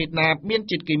លែប្រភេទណាមាន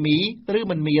ជាតិគីមីឬ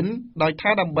មិនមានដោយថា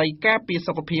ដើម្បីការពារ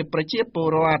សុខភាពប្រជាពល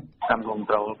រដ្ឋកម្មគន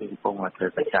ត្រូលគឺកំពុងធ្វើ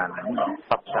កិច្ចការហ្នឹងផ្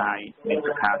សព្វផ្សាយមាន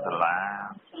សិក្ខាសាលា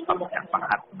បង្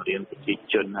ហាត់បង្រៀនប្រជា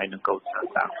ជនហើយនឹងកូនសិស្ស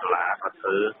តាមសាលាក៏ធ្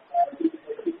វើ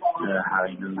ហើយ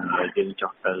នឹងយើង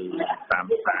ចុះទៅតាម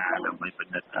ផ្សារដើម្បីពិ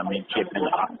និត្យមានជាតិនឹង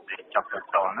អត់ទេចុះទៅត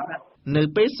ហ្នឹងណានៅ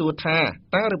ពេលសួរថា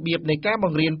តើរបៀបនៃការប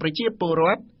ង្រៀនប្រជាពលរ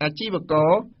ដ្ឋអាជីវក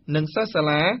រនិងសិស្សសា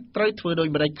លាត្រូវធ្វើដូច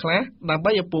ម្តេចខ្លះដើម្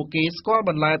បីឲ្យពួកគេស្គាល់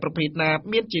បន្លែប្រភេទណា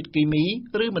មានជាតិគីមី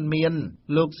ឬមិនមាន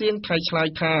លោកសៀងថៃឆ្លើយ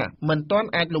ថាមិនទាន់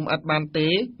អាចលំអិតបានទេ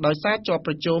ដោយសារជាប់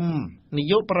ប្រជុំនា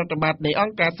យកប្រតិបត្តិនៃអ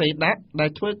ង្គការសេដាក់ដែល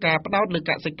ធ្វើការផ្ដោតលើ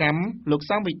កសិកម្មលោក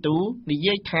សំវិទូនិ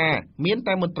យាយថាមាន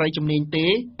តែមន្ត្រីជំនាញទេ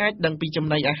អាចដឹងពីចំ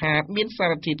ណីអាហារមានសា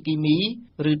រធាតុគីមី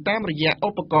ឬតាមរយៈឧ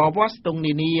បករណ៍វាស់ស្ទង់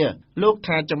នានាលោក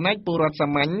ថាចំណែកពលរដ្ឋសា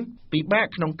មញ្ញពិបាក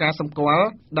ក្នុងការសម្គាល់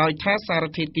ដោយថាសារ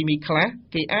ធាតុគីមីខ្លះ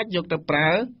គេអាចយកទៅប្រើ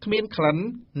គ្មានក្លិន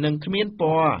និងគ្មានព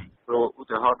ណ៌ឧ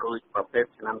ទាហរណ៍ដូចប្រភេទ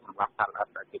ឆ្នាំសម្រាប់សត្វល្អិត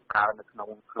ដែលគេប្រើនៅក្នុង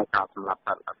ការសម្រាប់ស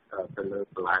ត្វល្អិតទៅលើ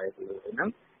បន្លែទៅលើអីហ្នឹង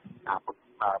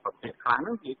ប្រភេទខ្លះហ្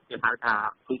នឹងគេហៅថា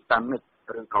ស៊ីស្តាមិក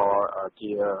ឬក៏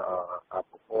ជា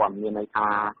ពពណ៌មានន័យថា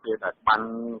គេដែលបាំង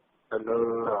ទៅលើ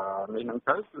នេះហ្នឹង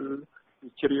ទៅគឺ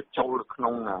ជ្រាបចូលក្នុ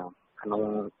ង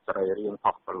សរីរាង្គរ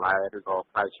បស់បន្លែឬក៏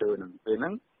ផ្លែឈើហ្នឹងពេលហ្នឹ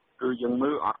ង គឺយើងមើ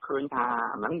លអត់ឃើញថា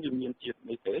ហ្នឹងវាមានជាតិ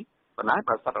នេះទេប៉ុន្តែ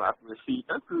បើសត្វល្អិតវាស៊ី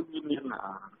ទៅគឺវាមាន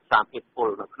សារធាតុពុល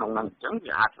នៅក្នុងហ្នឹងអញ្ចឹង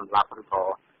វាអាចសម្លាប់ឬក៏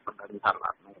បណ្ដាលសត្វល្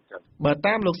អិតហ្នឹងអញ្ចឹងបើ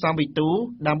តាមលោកសំវិទូ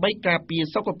ដើម្បីការពារ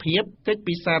សុខភាពកិច្ច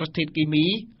ពិសារធាតុគីមី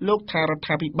លោកថារដ្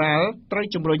ឋាភិបាលត្រូវ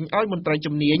ជំរុញឲ្យមន្ត្រី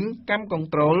ជំនាញកម្មគន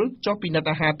ត្រូលចុះពិនិត្យ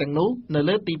អាហារទាំងនោះនៅ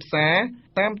លើទីផ្សារ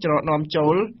តាមច្រកនាំចូ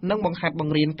លនិងបង្ហាត់ប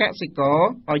ង្រៀនកសិករ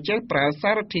ឲ្យចេះប្រើ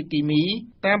សារធាតុគីមី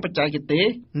តាមបច្ចេកទេស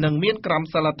និងមានក្រម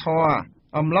សីលធម៌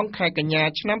អំឡុងខែកញ្ញា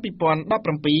ឆ្នាំ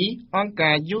2017អង្គ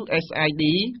ការ USAID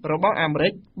របស់អាមេរិ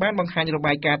កបានបង្ហាញរ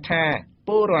បាយការណ៍ថាព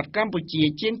លរដ្ឋកម្ពុជា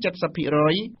ជាង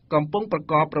 70% កំពុងប្រ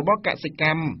កបរបរកសិក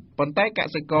ម្មប៉ុន្តែក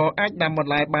សិករអាចដាំប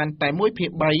ន្លែបានតែ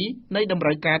 1/3 នៃតម្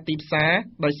រូវការទីផ្សារ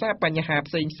ដោយសារបញ្ហា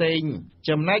ផ្សេងៗ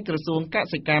ចំណែកក្រសួងក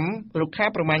សិកម្មរុក្ខា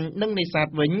ប្រមាញ់និងនេសាទ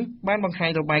វិញបានបង្ហា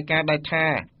ញរបាយការណ៍ដែរថា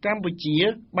កម្ពុជា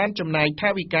បានចំណាយថ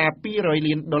វិកា$200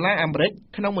 លានអាមេរិក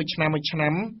ក្នុងមួយឆ្នាំ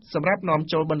សម្រាប់នាំ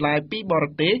ចូលបន្លែពីបរ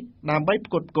ទេសដើម្បី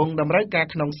ផ្គត់ផ្គង់តម្រូវការ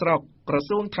ក្នុងស្រុកក្រ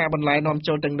សួងថាបន្លែនាំ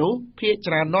ចូលទាំងនោះភាគ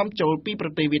ច្រើននាំចូលពីប្រ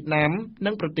ទេសវៀតណាមនិ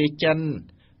ងប្រទេសចិន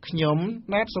ខ្ញុំ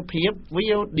ណាតសុភាព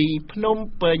VOD ភ្នំ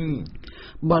ពេញ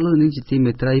បលនឹងជាទី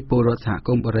មេត្រីពលរដ្ឋសហគ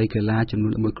មន៍បរិយាកាសចំនួ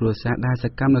ន1គ្រួសារដែលស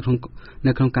កម្មនៅ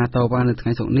ក្នុងការតវ៉ានៅថ្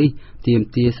ងៃសុក្រនេះទាម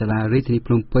ទារសាលារាជធានី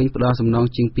ភ្នំពេញផ្ដល់សំណង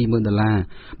ជាង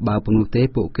$20,000បើពុំនោះទេ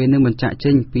ពួកគេនឹងមិនចាក់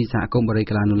ចេញពីសហគមន៍បរិយា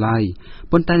កាសនោះឡើយ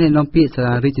ប៉ុន្តែអ្នកនាំពាក្យសា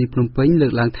លារាជធានីភ្នំពេញលើ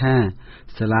កឡើងថា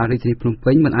សាលារាជធានីភ្នំ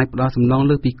ពេញមិនអាចផ្ដល់សំណង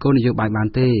លើពីគោលនយោបាយបាន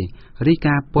ទេរាយ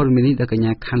ការណ៍ព័ត៌មាននេះដោយកញ្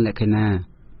ញាខណ្ឌលក្ខិណា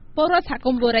ពលរដ្ឋសហគ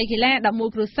មន៍បរិយាកាស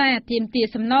11គ្រួសារទាមទារ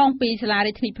សំណងពីសាលា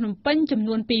រាជធានីភ្នំពេញចំ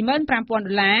នួន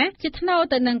$25,000ជាថ្នូរ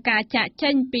ទៅនឹងការចាក់ចេ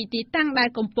ញពីទីតាំងដែល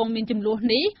កំពុងមានចំនួន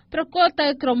នេះប្រកល់ទៅ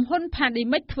ក្រុមហ៊ុនផាឌី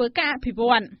មិចធ្វើការអភិវ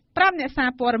ឌ្ឍប្រាប់អ្នកសារ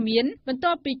ព័ត៌មានបន្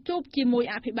ទាប់ពីជួបជាមួយ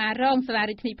អភិបាលរងសាលា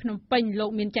រាជធានីភ្នំពេញលោក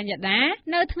មានច័ន្ទយដា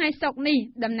នៅថ្ងៃសុក្រនេះ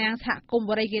តំណាងសហគមន៍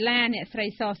បរិយាកាសអ្នកស្រី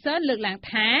សសើលើកឡើង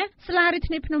ថាសាលារាជ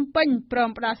ធានីភ្នំពេញព្រម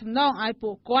ផ្ដល់សំណងឲ្យ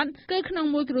ពួកគាត់គឺក្នុង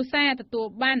មួយគ្រួសារទទួល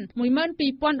បាន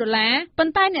$12,000ប៉ុ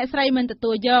ន្តែអ្នកស្រីមិនទ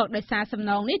ទួលយកដោយសារសំ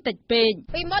ណងនេះតិចពេក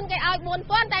ពីមុនគេឲ្យ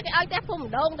4,000តែគេឲ្យផ្ទះភូមិ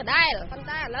ម្ដងដដែលប៉ុន្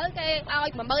តែឥឡូវគេឲ្យ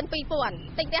12,000ទិញ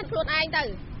ផ្ទះខ្លួនឯងទៅ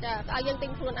ចាឲ្យយើងទិ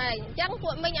ញខ្លួនឯងអញ្ចឹង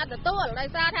ពួកមិញអត់ទទួលដោយ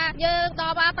សារថាយើងត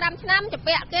វ៉ា5ឆ្នាំជ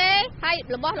ពាក់គេហើយ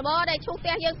របស់របរដែលឈូសផ្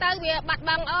ទះយើងទៅវាបាត់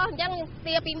បង់អស់អញ្ចឹង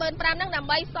ទា$25,000ហ្នឹងដើម្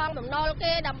បីសងបំណុល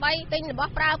គេដើម្បីទិញរប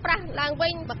ស់ប្រើប្រាស់ឡើងវិ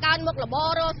ញបង្កើនមុខរបរ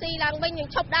រស់ស៊ីឡើងវិញយើង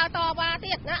ឈប់ដើរតវ៉ា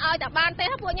ទៀតណាឲ្យតែបានទេ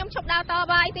ពួកខ្ញុំឈប់ដើរត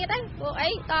វ៉ាអីទៀតហ្នឹងពួកអី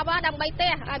តវ៉ាដើម្បីទេ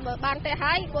ឲ្យបើបានទេ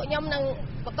ហើយពួកខ្ញុំនឹង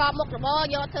ប្រកបមុខរបរ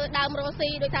យកធ្វើដើមរស់ស៊ី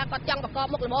ដោយថាគាត់ចង់ប្រកប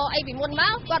មុខរបរអីពីមុនម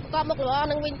កគាត់ប្រកបមុខរបរ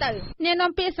នឹងវិញទៅអ្នក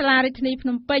នាំពាក្យសាលារាជធានីភ្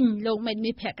នំពេញលោកមេត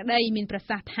មាសភក្តីមានប្រ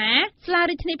សាសន៍ថាសាលា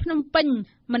រាជធានីភ្នំពេញ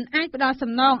មិនអាចផ្ដល់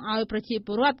សំណងឲ្យប្រជាព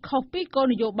លរដ្ឋខុសពីគោល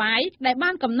នយោបាយដែលបា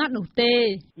នកំណត់នោះទេ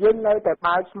យើងនៅតែ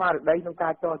បើកស្មារតីក្នុងកា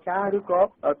រចរចាឬក៏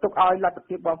ទុកឲ្យលទ្ធ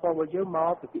ភាពបងប្អូនរបស់យើងម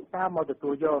កពិភាក្សាមកទទួ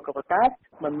លយកក៏ប៉ុន្តែ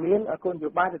มันមានគោលនយោ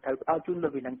បាយទៅត្រូវឲ្យជូនលើ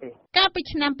ពីហ្នឹងទេកាលពី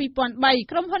ឆ្នាំ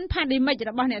2003ក្រុមហ៊ុនផាឌីមិច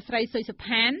របស់អ្នកស្រីសុយសុ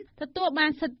ផានទទួលបា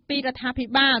នសិទ្ធិពីរដ្ឋាភិ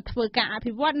បាលធ្វើការអ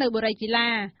ភិវឌ្ឍនៅបរិយាកា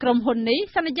សក្រុមហ៊ុននេះ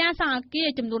សន្យាសង់អគារ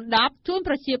ចំនួន10ជូន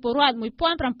ប្រជាពលរដ្ឋ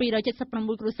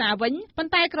1776គ្រួសារវិញប៉ុ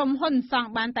ន្តែក្រុមហ៊ុនសង់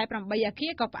បានតែ8អគា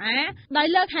រក៏ផ្អាកដោយ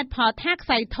លើកហេតុផលថាខ្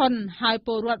សែធនហើយព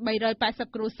លរដ្ឋ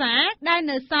380គ្រួសារដែល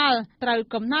នៅសល់ត្រូវ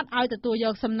កំណត់ឲ្យទទួលយ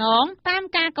កសំណងតាម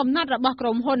ការកំណត់របស់ក្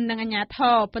រុមហ៊ុននិងអាជ្ញាធ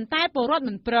រប៉ុន្តែពលរដ្ឋ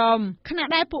មិនព្រមខណៈ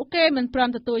ដែលពួកគេមិនព្រម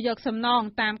ទទួលយកសំណង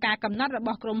តាមការកំណត់រប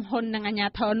ស់ក្រុមហ៊ុននិងអាជ្ញា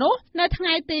ធរនោះនៅថ្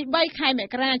ងៃទី3ខែម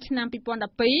ករាឆ្នាំ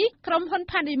2012ក្រុមហ៊ុន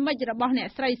ផាឌីមិចរបស់អ្នក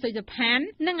ស្រីសុយសុផាន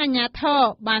និងអាជ្ញាធរ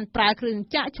បានប្រើគ្រឿង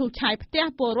ចាក់ឈូសឆាយផ្ទះ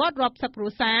ពលរដ្ឋរាប់សិបគ្រួ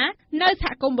សារនៅស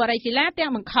ហគមន៍បរិយាកាសទាំ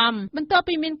ងបង្ខំបន្ទាប់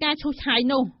ពីមានការឈូសឆាយ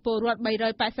នោះពលរដ្ឋ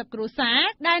380គ្រួសារ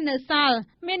ដែលនៅសល់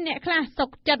មានអ្នកខ្លះសុខ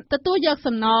ចិត្តទទួលយក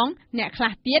សំណងអ្នកខ្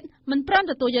លះទៀតមិនព្រម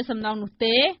ទទួលយកសំណងនោះ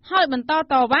ទេហើយបន្ត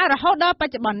តវ៉ារហូតដល់ប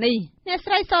ច្ចុប្បន្ននេះអ្នក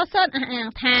ស្រីសសើអះអាង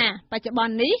ថាបច្ចុប្ប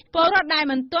ន្ននេះពលរដ្ឋដែល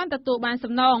មិនទាន់ទទួលបាន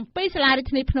សំណងពីសាលារាជ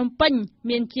ធានីភ្នំពេញ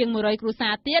មានជាង100គ្រួសា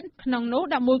រទៀតក្នុងនោះ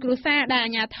11គ្រួសារដែលអា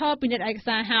ជ្ញាធរពិនិត្យឯក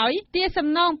សារហើយទារសំ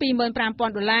ណង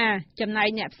$25,000ចំណែក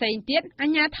អ្នកផ្សេងទៀតអា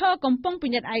ជ្ញាធរកំពុងពិ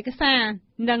និត្យឯកសារ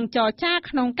និងចរចា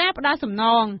ក្នុងការផ្ដល់សំណ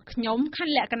ងខ្ញុំខ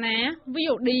ណ្ឌលក្ខណា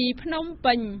VOD ភ្នំ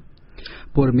ពេញ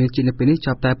ព័ត៌មានជានៅពេលនេះច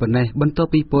ប់តែប៉ុណ្ណេះបន្ទាប់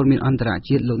ពីព័ត៌មានអន្តរ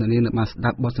ជាតិលោកអ្នកនាងបានស្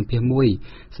ដាប់បទសម្ភាសន៍មួយ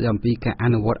ស្ដីអំពីការអ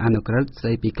នុវត្តអនុក្រឹត្យស្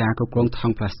ដីពីការគ្រប់គ្រងថ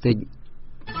ង់ប្លាស្ទិក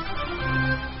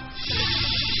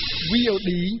VOD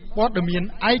ព័ត៌មាន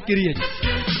ឯករាជ្យ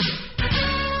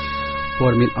ព័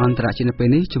ត៌មានអន្តរជាតិនៅពេល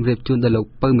នេះជម្រាបជូនដល់លោក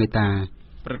ពៅមេតា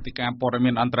ព្រឹត្តិការណ៍ព័ត៌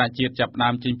មានអន្តរជាតិចាប់ផ្ដើ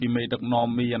មចេញពីមេដឹកនាំ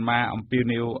មីយ៉ាន់ម៉ាអំពាវ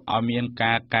នាវឲ្យមាន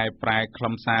ការកែប្រែខ្លឹ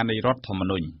មសារនៃរដ្ឋធម្ម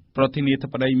នុញ្ញប្រធានាធិ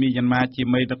បតីមីយ៉ាន់ម៉ាជា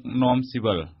មេដឹកនាំស៊ី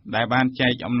វិលដែលបានចែ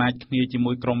កអំណាចគ្នាជា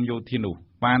មួយក្រមយោធានោះ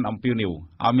បានអំពាវនាវ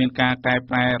ឲ្យមានការកែ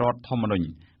ប្រែរដ្ឋធម្មនុញ្ញ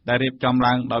ដែលរៀបចំ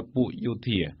ឡើងដោយពួកយោ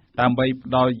ធាដើម្បី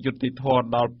ផ្ដល់យុត្តិធម៌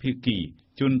ដល់ភាគី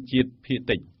ជនជាតិភាគ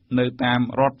តិចនៅតាម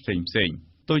រដ្ឋផ្សេងៗ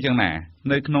ទោះយ៉ាងណា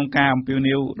នៅក្នុងការអំពាវ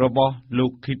នាវរបស់លោ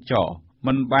កឃីតចរ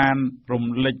មិនបានរំ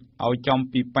លេចឲ្យចំ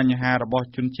ពីបញ្ហារបស់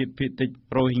ជនជាតិភាគតិច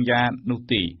រ៉ូហិញ៉ានោះ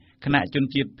ទេគណៈជន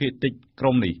ជាតិភាគតិចក្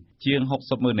រុមនេះជាង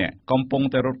 60,000 នាក់កំពុង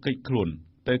តែរត់គេចខ្លួន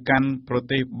ទៅកាន់ប្រ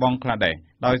ទេសបង់ក្លាដេស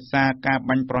ដោយសារការ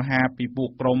បាញ់ប្រហារពីពួក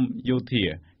ក្រុមយោធា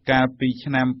កាលពី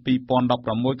ឆ្នាំ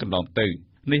 2016 កន្លងទៅ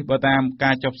នេះបើតាម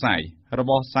ការចុះផ្សាយរ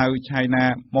បស់ South China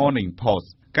Morning Post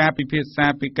ការពិភាក្សា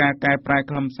ពីការកែប្រែ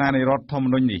ខ្លឹមសារនៃរដ្ឋធម្ម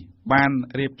នុញ្ញនេះបាន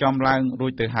រៀបចំឡើងរួ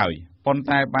ចទៅហើយប៉ុន្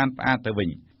តែបានផ្អាកទៅវិញ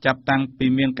ចាប់តាំងពី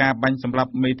មានការបាញ់សម្លា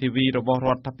ប់មេធាវីរបស់រ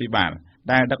ដ្ឋាភិបាល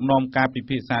ដែលដឹកនាំការពិ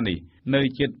ភាក្សានេះនៅ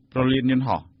ជិតប្រលានយន្ត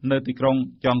ហោះនៅទីក្រុង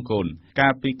ចុងកូនកា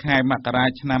លពីខែមករា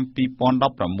ឆ្នាំ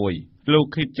 2016 លោក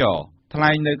ឃីតចរថ្លែ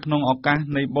ងនៅក្នុងឱកាស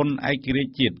នៃបុណ្យឯករា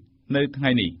ជ្យជាតិនៅថ្ងៃ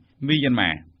នេះមីយ៉ាន់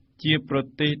ម៉ាជាប្រ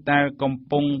ទេសដែលកំ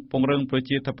ពុងពង្រឹងប្រ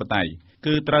ជាធិបតេយ្យ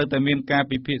គឺត្រូវតែមានការ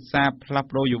ពិភាក្សាផ្លាស់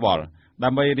ប្ដូរយោបល់ដើ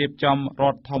ម្បីរៀបចំរ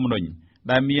ដ្ឋធម្មនុញ្ញ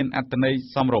ដែលមានអត្ថន័យ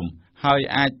សមរម្យហើយ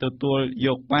អាចទទួលយ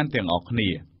កបានទាំងអស់គ្នា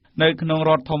នៅក្នុងរ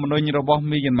ដ្ឋធម្មនុញ្ញរបស់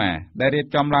មីយ៉ាន់ម៉ាដែលរៀប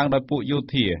ចំឡើងដោយពួកយោ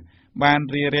ធាបាន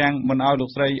រារាំងមិនឲ្យលោក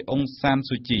ស្រីអ៊ុងសាន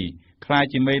ស៊ូជីក្លាយ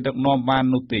ជាមេដឹកនាំបាន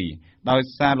នោះទេដោយ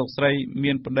សារលោកស្រី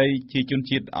មានប្តីជាជន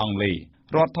ជាតិអង់គ្លេស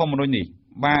រដ្ឋធម្មនុញ្ញនេះ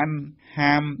បាន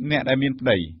ហាមអ្នកដែលមានប្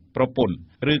តីប្រពន្ធ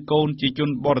ឬកូនជាជន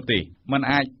បរទេសមិន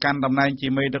អាចកាន់តំណែងជា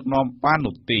មេដឹកនាំបាន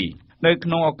នោះទេនៅក្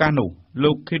នុងឱកាសនោះ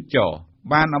លោកឃីតចរ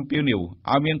បានអំពាវនាវ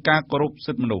ឲ្យមានការគោរព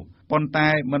សិទ្ធិមនុស្សប៉ុន្តែ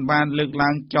មិនបានលើកឡើ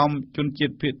ងចំជនជា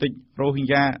តិភាគតិចរ៉ូហិ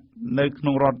ញ៉ានៅក្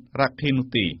នុងរដ្ឋរ៉ាខេននោះ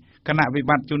ទេគណៈវិ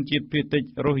បត្តិជនជាតិភាគតិច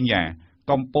រ៉ូហិញ៉ា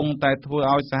កំពុងតែធ្វើ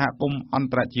ឲ្យសហគមន៍អន្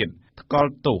តរជាតិថ្កោល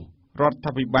ទោសរដ្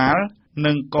ឋាភិបាល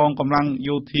និងកងកម្លាំង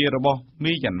យោធារបស់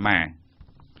មីយ៉ាន់ម៉ា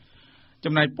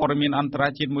ចំណែកព័ត៌មានអន្តរ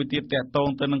ជាតិមួយទៀតទាក់ទង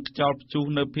ទៅនឹងខ្យល់ព្យុះ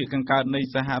នៅភាគខាងកើតនៃ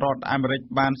សហរដ្ឋអាមេរិក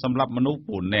បានសម្លាប់មនុស្ស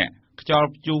 4 នាក់ខ្យល់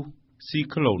ព្យុះស៊ី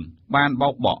ក្លូនបានបោ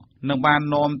កបក់និងបាន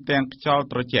នាំទាំងខ្យល់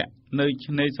ត្រជាក់នៅ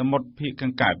ឆ្នេរសមុទ្រភាគខា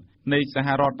ងកើតនៃសហ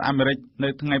រដ្ឋអាមេរិកនៅ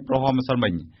ថ្ងៃប្រហោះម្សិលមិ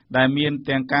ញដែលមាន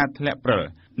ទាំងការធ្លាក់ព្រិល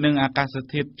និងអាកាស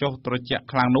ធាតុចុះត្រជាក់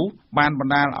ខ្លាំងនោះបានប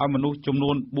ណ្ដាលឲ្យមនុស្សចំ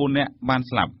នួន 4 នាក់បាន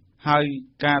ស្លាប់ហើយ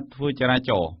ការធ្វើចរា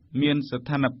ចរណ៍មានស្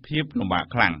ថានភាពលំបាក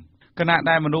ខ្លាំងខណៈ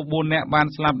ដែលមនុស្ស 4 នាក់បាន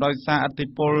ស្លាប់ដោយសារឥទ្ធិ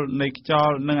ពលនៃខ្យ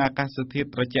ល់និងអាកាសធាតុ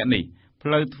ត្រជាក់នេះផ្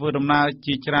លូវធ្វើដំណើរ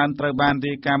ជាច្រើនត្រូវបាន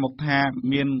រាយការណ៍មកថា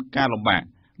មានការលំបាក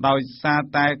ដោយសារ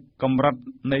តែកម្រិត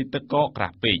នៃទឹកកកក្រា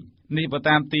ស់ពេកនេះបើ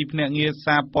តាមទីភ្នាក់ងារ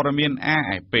សារព័ត៌មាន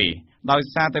RFA ដោយ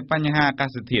សារតែបញ្ហាអាកា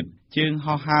សធាតុជើង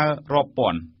ហោះហើររាប់ពា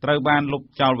ន់ត្រូវបានលុប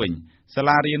ចោលវិញសា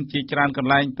លារៀនជាច្រើនកន្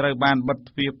លែងត្រូវបានបិទ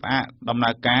ទ្វារផ្អាកដំណើ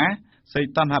រការសី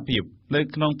តុណ្ហភាពនៅ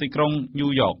ក្នុងទីក្រុងញូ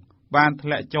វយ៉កបានធ្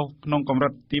លាក់ចុះក្នុងកម្រិ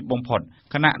តទាបបំផុត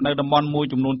ខណៈនៅតំបន់មួយ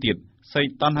ចំនួនទៀតសី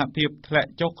តុណ្ហភាពធ្លាក់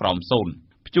ចុះក្រោម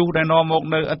0ព្យុះដែលនាំមក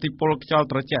នៅឥទ្ធិពលខ្យល់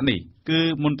ត្រជាក់នេះគឺ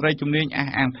មន្ត្រីជំនាញអះ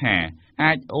អាងថា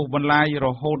អាចអូសបន្លាយរ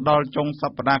ហូតដល់ចុងស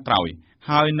ប្តាហ៍ក្រោយ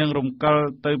ហើយនឹងរំកិល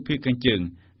ទៅភាគខាងជើង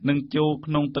និងចូល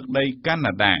ក្នុងទឹកដីកា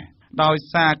ណាដាដោយ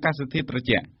សារអាកាសធាតុត្រ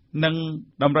ជាក់និង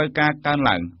តម្រូវការកើន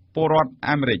ឡើងពលរដ្ឋ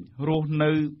អាមេរិករស់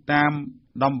នៅតាម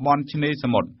តំបន់ឆ្នេរស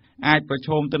មុទ្រអាចប្រឈ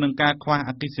មទៅនឹងការខ្វះ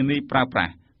អគ្គិសនីប្រើប្រា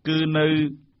ស់គឺនៅ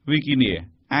វីគីនី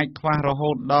អាចខ្វះរហូ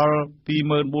តដល់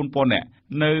 24,000 នាក់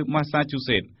នៅ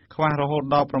Massachusetts ខ្វះរហូត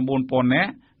ដល់ 9,000 នា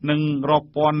ក់និងរាប់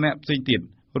ពាន់នាក់ផ្សេងទៀត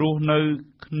រស់នៅ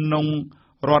ក្នុង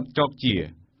រដ្ឋ Georgia,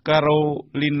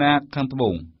 Carolina ខាងត្បូ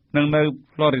ងនិងនៅ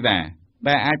Florida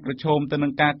ដែលអាចប្រឈមទៅនឹ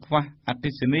ងការខ្វះអគ្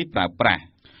គិសនីប្រើប្រាស់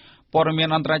ព័ត៌មាន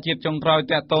អន្តរជាតិចុងក្រោយ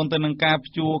ទាក់ទងទៅនឹងការ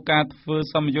ព្យួរការធ្វើ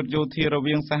សម្ពយុទ្ធយោធារ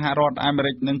វាងសហរដ្ឋអាមេ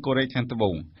រិកនិងកូរ៉េខាងត្បូ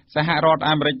ងសហរដ្ឋ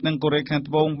អាមេរិកនិងកូរ៉េខាង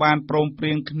ត្បូងបានព្រមព្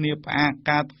រៀងគ្នាផ្អាក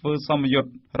ការធ្វើសម្ពយុទ្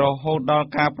ធរហូតដល់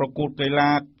ការប្រកួតកី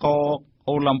ឡាករ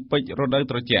អូឡ িম্প ពិករដូវ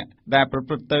ត្រជាក់ដែលប្រ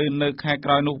ព្រឹត្តទៅនៅខែក្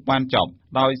រោយនោះបានចប់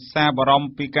ដោយសារបារម្ភ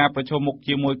ពីការប្រឈមមុខ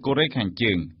ជាមួយកូរ៉េខាង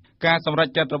ជើងការសម្រេច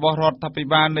ចិត្តរបស់រដ្ឋាភិ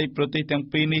បាលនៃប្រទេសទាំង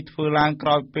ពីរនេះធ្វើឡើងក្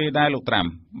រោយពេលដែលលោកត្រាំ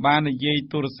បាននិយាយ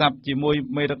ទូរស័ព្ទជាមួយ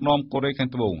មេដឹកនាំកូរ៉េខាង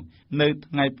ត្បូងនៅ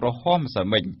ថ្ងៃប្រហោះម្សិល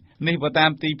មិញនេះបើតា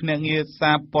មទីភ្នាក់ងារ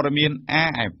សារព័ត៌មាន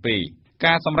RFA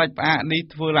ការសម្រេចផ្អាកនេះ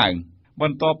ធ្វើឡើងប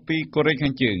ន្ទាប់ពីកូរ៉េខា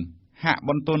ងជើងហាក់ប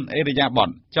ន្ទន់អេរយាប័ត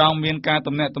ចង់មានការ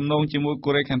ទំនាក់ទំនងជាមួយកូ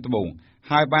រ៉េខាងត្បូង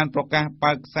ហើយបានប្រកាស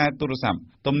បើកខ្សែទូរស័ព្ទ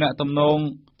ទំនាក់ទំនង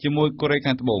ជាមួយកូរ៉េ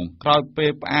ខាងត្បូងក្រោយពេ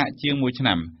លផ្អាកជាង1ឆ្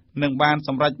នាំនិងបានស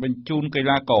ម្រេចបញ្ជូនកី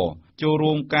ឡាករចូល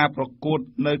រួមការប្រកួត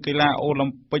នៅកីឡាអូ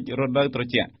ឡ িম্প ពិករដូវត្រ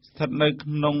ជាក់ស្ថិតនៅក្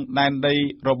នុងដែនដី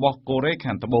របស់កូរ៉េ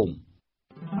ខាងត្បូង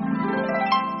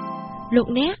លោក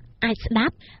អ្នកអាចស្ដា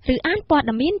ប់ឬអានព័ត៌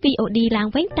មាន VOD ឡើង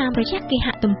វិញតាមរយៈគេហ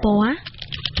ទំព័រ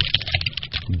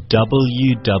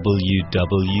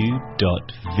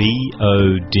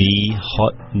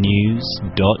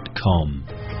www.vodhotnews.com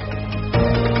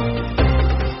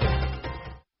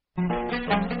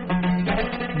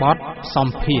បទស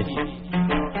ម្ភាសន៍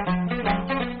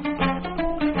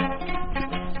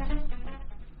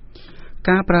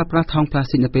ការប្រើប្រាស់ថង់ប្លាស្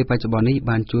ទិកនៅពេលបច្ចុប្បន្ននេះ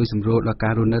បានជួយសម្រួលដល់កា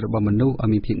ររស់នៅរបស់មនុស្សឲ្យ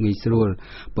មានភាពងាយស្រួល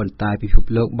ប៉ុន្តែពិភព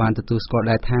លោកបានទទួលស្គាល់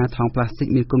ដែរថាថង់ប្លាស្ទិក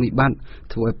មានគុណវិបត្តិ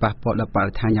ធ្វើឲ្យប៉ះពាល់ដល់ប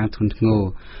រិស្ថានយ៉ាងធ្ងន់ធ្ងរ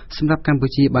សម្រាប់កម្ពុ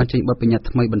ជាបានចេញបទបញ្ញត្តិ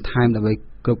ថ្មីបន្ថែមដើម្បី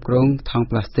គ្រប់គ្រងថង់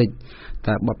ប្លាស្ទិក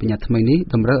តែបទបញ្ញត្តិថ្មីនេះ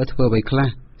តម្រូវឲ្យធ្វើអ្វីខ្លះ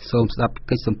សូមស្ដាប់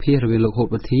កិច្ចសម្ភាសន៍រវាងលោកហូត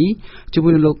វុធីជាមួ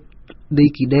យនឹងលោកឌី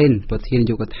គីដេនប្រធាននា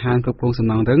យកដ្ឋានគ្រប់គ្រងសំ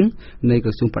ណង់រឹងនៃក្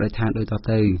រសួងបរិស្ថានដូចត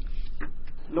ទៅ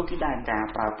លោកគីដែរការ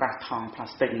ប្រើប្រាស់ថង់ប្លា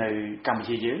ស្ទិកនៅកម្ពុ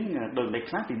ជាយើងដូចលេខ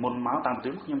ខ្លះពីមុនមកតាំងពី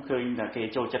ខ្ញុំឃើញតែគេ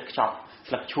ចូលចិត្តខ្ចប់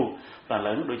ស្លឹកឈូកតែឥ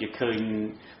ឡូវដូចជាឃើញ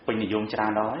ពេញនិយមច្រើ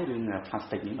នដល់ហើយរឿងប្លាស្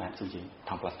ទិកនេះបាទសុជីថ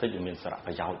ង់ប្លាស្ទិកវាមានសារៈប្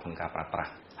រយោជន៍ក្នុងការប្រើប្រា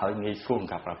ស់ហើយងាយស្រួលក្នុ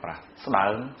ងការប្រើប្រាស់ស្ដើ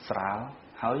ងស្រាល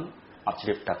ហើយអត់ជ្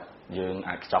រាបទឹកយើង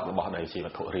អាចខ្ចប់របស់ដែលជាវ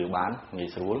ត្ថុរាវបានងាយ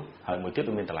ស្រួលហើយមួយទៀត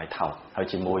វាមានតម្លៃថោកហើយ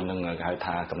ជាមួយនឹងគេហៅ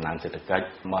ថាកំណើនសេដ្ឋកិច្ច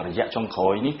មករយៈចុងក្រោ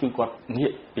យនេះគឺគាត់ងា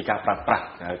កពីការប្រើប្រាស់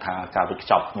គេហៅថាការវិខ្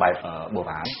ចប់បែបបុ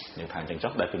រាណយើងថាអញ្ចឹង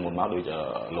ចុះដែលពីមុនមកដូច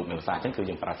លោកមានប្រសាសន៍អញ្ចឹងគឺ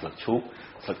យើងប្រើស្លឹកឈូក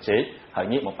ស្លឹកចេកហើយ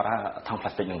ងាកមកប្រើថង់ប្លា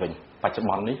ស្ទិកនឹងវិញបច្ចុប្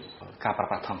បន្ននេះការប្រើ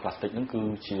ប្រាស់ថង់ប្លាស្ទិកនឹងគឺ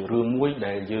ជារឿងមួយ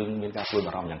ដែលយើងមានការព្រួយ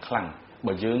បារម្ភយ៉ាងខ្លាំង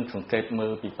បើយើងសង្កេតមើ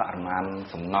លពីបរិមាណ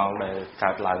សំណល់ដែល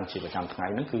កើតឡើងជាប្រចាំថ្ងៃ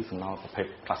ហ្នឹងគឺសំណល់ប្រភេទ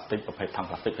ប្លាស្ទិកប្រភេទថង់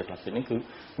ប្លាស្ទិកនេះគឺ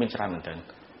មានច្រើនមែនទែន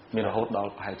មានរហូតដ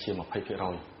ល់ប្រហែលជា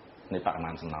 20% នៃបរិមា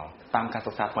ណសំណល់តាមការ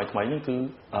សិក្សាថ្មីនេះគឺ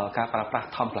ការប្រើប្រាស់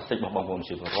ថង់ប្លាស្ទិករបស់បងប្អូន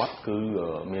ជាពលរដ្ឋគឺ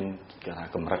មានគេថា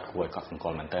កម្រិតគួរឲ្យកត់សម្គា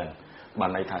ល់មែនទែនបាន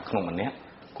ន័យថាក្នុងម្នាក់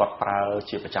គាត់ប្រើ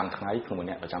ជាប្រចាំថ្ងៃក្នុងម្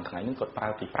នាក់ប្រចាំថ្ងៃហ្នឹងគាត់ប្រើ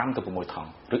ពី5ទៅ6ថង់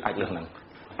ឬអាចលើសហ្នឹង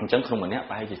អញ្ចឹងក្នុងម្នាក់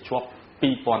ប្រហែលជាជាប់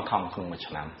2000ថង់ក្នុងមួយ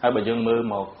ឆ្នាំហើយបើយើងមើល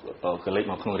មកកលេច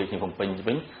មកក្នុងរាជធានីភ្នំពេញ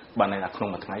វិញបានន័យថាក្នុង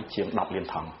មួយថ្ងៃជាង10លាន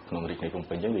ថង់ក្នុងរាជធានីភ្នំ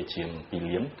ពេញយើងវាជាង2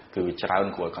លានគឺវាច្រើន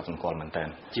គួរឲ្យកត់សម្គាល់មែនតើ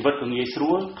ជីវិតក៏ងាយស្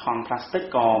រួលថង់ប្លាស្ទិក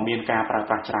ក៏មានការប្រើ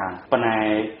ប្រាស់ច្រើនប៉ុន្តែ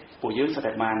ពួកយើងស្ទើរ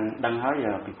តែបានដឹងហើយ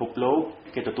ពិភពលោក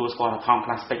គេទទួលស្គាល់ថាថង់ប្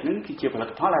លាស្ទិកហ្នឹងគឺជាផលិត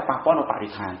ផលដែលប៉ះពាល់ដល់បរិ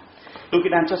ស្ថានដូចគេ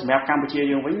បានចុះសម្រាប់កម្ពុជា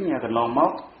យើងវិញកន្លងម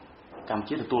កកម្ពុ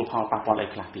ជាទទួលផលប៉ះពាល់អី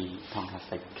ខ្លះពីថង់ប្លាស្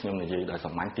ទិកខ្ញុំនិយាយដោយ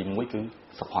សាមញ្ញទី1គឺ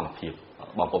សុខភាព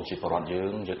បងប្អូនជាពលរដ្ឋយើ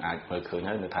ងអាចមើលឃើញ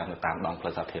ហើយនៅតាមដងផ្លូ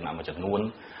វសាធារណៈមួយចំនួន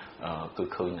គឺ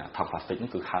ឃើញថង់ប្លាស្ទិកនេះ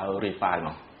គឺហើររាយប៉ាយម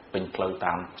កពេញផ្លូវ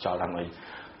តាមខ្យល់តាមអី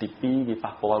ទី2វា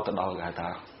ប៉ះពាល់ទៅដល់គេហៅថា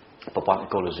ប្រព័ន្ធអេ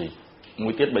កូឡូស៊ីមួ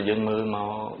យទៀតបើយើងមើលមក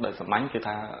ដោយសាមញ្ញគឺ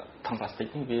ថាថង់ប្លាស្ទិក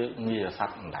នេះវាងាយរសា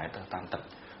ត់អណ្ដែតទៅតាមទឹក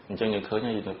អញ្ចឹងយើងឃើញ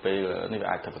ហើយនៅពេលនេះវា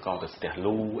អាចទៅបង្កទៅស្ទះ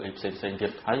លូអីផ្សេងទៀ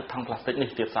តហើយថង់ប្លាស្ទិកនេះ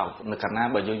ទៀតសោតនៅកាលណា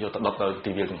បើយើងយកទៅដុតទៅ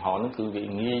ទីវាលចំហនោះគឺវា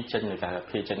ងាយចេញនៅការ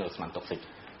ភាយចេញនៅស្នាមតុកស៊ីក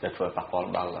ដែលធ្វើឲ្យប៉ះពាល់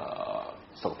ដល់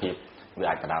សុខភាពវា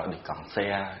អាចបណ្ដាលដល់កង់សែ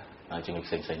ជំងឺ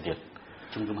ផ្សេងទៀត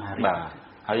ជំងឺមហារីកបាទ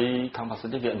ហើយថង់ប្លាស្ទិក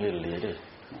នេះវាងាយរលាយទេ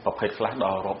ប្រភេទខ្លះដ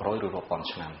ល់រាប់រយឬរាប់ពាន់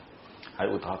ឆ្នាំហើយ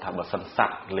ឧទាហរណ៍ថាបើសិនស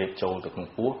ត្វលេបចូលទៅក្នុង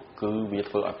ពោះគឺវា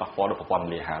ធ្វើឲ្យប៉ះពាល់ដល់ប្រព័ន្ធ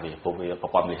មលាហាវាព្រោះវាប្រ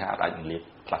ព័ន្ធមលាហាអាចនឹងលាប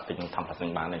ប្លាស្ទិកនឹងថង់ប្លាស្ទិក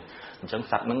បានទេអញ្ចឹង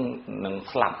សត្វនឹង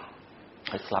ស្លាប់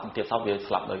ហើយស្លាប់ទៀតសោតវា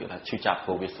ស្លាប់ដោយគេថាឈឺចាប់ព្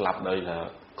រោះវាស្លាប់ដោយ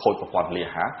ខូចប្រព័ន្ធមលា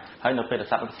ហាហើយនៅពេលដែល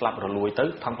សត្វនឹងស្លាប់រលួយទៅ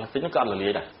ថង់ប្លាស្ទិកនោះក៏អត់រលា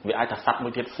យដែរវាអាចថាសត្វមួ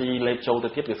យទៀតស៊ីលេបចូលទៅ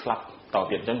ទៀតវាស្លាប់ត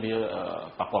ទៀតអញ្ចឹងវា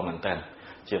ប៉ះពាល់មែនតើ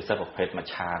ជាពិសេសប្រភេទមច្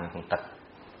ឆាក្នុងទឹក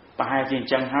ប្រហែលជាអ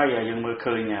ញ្ចឹងហើយយើងមើល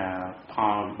ឃើញផ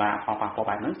លបាក់ផលប៉ះពាល់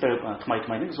បែបហ្នឹងទៅថ្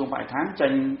មីនេះក្រសួងបរិស្ថានចេ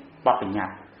ញបទបញ្ញ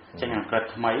ត្តិចេញអង្កេត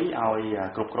ថ្មីឲ្យ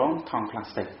គ្រប់គ្រងថង់ប្លា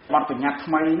ស្ទិកបទបញ្ញត្តិ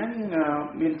ថ្មីហ្នឹង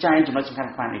មានចែងចំណុចសំខាន់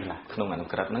ៗអីខ្លះក្នុងអនុ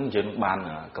ក្រឹត្យហ្នឹងយើងបាន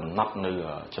កំណត់នៅ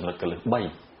ចំណុចកលឹះ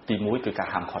3ទី1គឺការ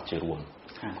ហាមឃាត់ជារួម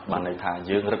បានន័យថា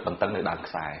យើងរឹតបន្តឹងនៅដើម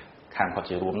ខ្សែខាងផុត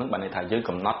ជារួមហ្នឹងបានន័យថាយើង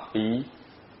កំណត់ពី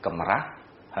កម្រាស់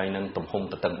ហើយនឹងទំហំ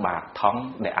ទទឹងបាតថង់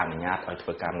ដែលអនុញ្ញាតឲ្យធ្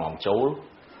វើការនាំចូល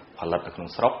ផលិតនៅក្នុង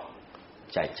ស្រុក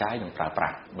ចែកចាយនិងប្រើប្រា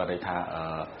ស់បានន័យថា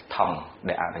ថង់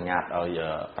ដែលអនុញ្ញាតឲ្យ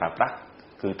ប្រើប្រាស់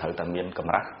គឺត្រូវតែមានក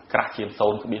ម្រាស់ក្រាស់ជាង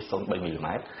 0.03 មីលី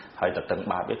ម៉ែត្រហើយទទឹង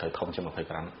បាតវាត្រូវធំជាង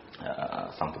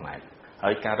25 សង់ទីម៉ែត្រហើ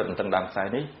យការរឹតបន្តឹងដើមខ្សែ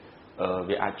នេះ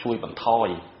វាអាចជួយបន្ថយ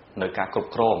នៅការគ្រប់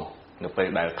គ្រងនៅពេល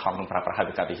ដែលថង់នឹងប្រើប្រាស់ហើយ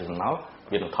វាកើតជាសំណល់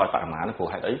វានឹងថយបរិមាណព្រោះ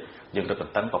ហេតុអីយើងរឹតប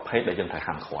ន្តឹងប្រភេទដែលយើងត្រូវ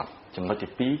ហាមឃាត់ចំណុច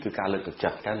ទី2គឺការលើកទឹកចិ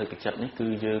ត្តការលើកទឹកចិត្តនេះគឺ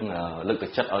យើងលើកទឹ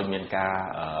កចិត្តឲ្យមានការ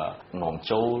នាំ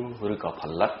ចូលឬក៏ផ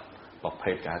លិតប្រ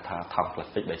ភេទគេហៅថាថង់ប្លា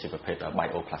ស្ទិកដែលជាប្រភេទ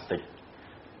bioplastic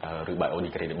ឬ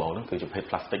biodegradable នោះគឺជាប្រភេទ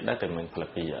plastic ដែរតែមិនផលិត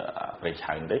ពីប្រេង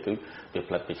ឆៅទេគឺវាផ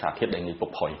លិតពីសារធាតុដែលងាយពុក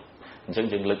ផុយអញ្ចឹង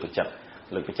យើងលើកទឹកចិត្ត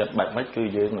បែបម៉េចគឺ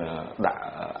យើងដាក់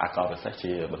អាកោពិសេស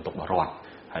ជាបន្ទុកបរិវត្ត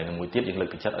ហើយនឹងមួយទៀតយើងលើក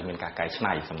ទឹកចិត្តឲ្យមានការកែច្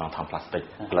នៃសំណល់ថង់ប្លាស្ទិក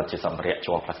ផលិតជាសម្ភារៈ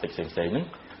ជ័រប្លាស្ទិកផ្សេងៗហ្នឹង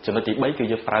ចំណុចទី3គឺ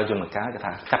យើងប្រើយន្តការគេ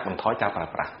ថាកាត់បន្ថយការប្រើ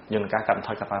ប្រាស់យន្តការកាត់បន្ថ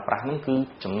យការប្រើប្រាស់ហ្នឹងគឺ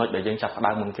ចំណុចដែលយើងចាប់ផ្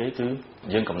ដើមមុនគេគឺ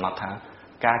យើងកំណត់ថា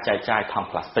ការចែកចាយថង់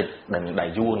ប្លាស្ទិកដែលមានដៃ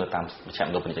យួរនៅតាមមជ្ឈម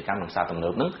ណ្ឌលពាណិជ្ជកម្មនិងផ្សារទំនើ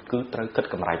បហ្នឹងគឺត្រូវគិត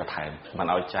កម្រៃបន្ថែមមិន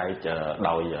ឲ្យចែក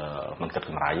ដោយមិនគិត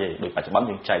កម្រៃទេដោយបច្ចុប្បន្ន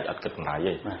យើងចែកអត់គិតកម្រៃ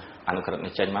ទេអនុក្រឹត្យ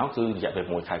នេះចេញមកគឺរយៈពេល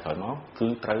1ខែក្រោយមកគឺ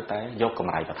ត្រូវតែយកក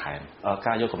ម្រៃបន្ថែម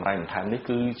ការយកកម្រៃបន្ថែមនេះ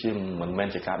គឺជាមិនមែន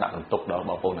ជាការដាក់បន្ទុកដល់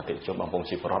បងប្អូនអតិថិជនបងប្អូន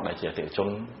ជាពលរដ្ឋដែលជាអតិថិជន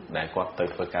ដែលគាត់ទៅ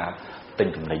ធ្វើការទិញ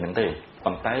ទំនិញហ្នឹងទេ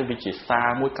ប៉ុន្តែវាជាសារ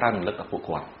មួយក្រៅរំលឹកដល់ពួក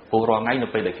គាត់ពលរដ្ឋថ្ងៃនៅ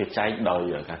ពេលដែលគេចែកដោយ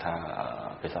គេថា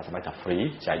ភាសាសម័យថា free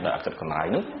ចែកដោយអត់គិតកម្រៃ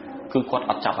ហ្នឹងគឺគាត់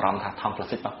អត់ចាប់អារម្មណ៍ថាថង់ប្លា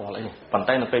ស្ទិកប៉ះពាល់អីទេប៉ុន្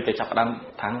តែនៅពេលគេចាប់ផ្ដើម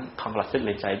ថាថង់ប្លាស្ទិក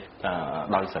លេងចែក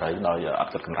ដោយសេរីដោយអ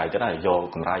ត់គិតកម្រៃទៀតហើយយក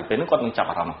កម្រៃពេលហ្នឹងគាត់នឹងចាប់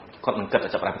អារម្មណ៍គាត់នឹងគិត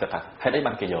ចាប់ផ្ដើមគិតថាហេតុអី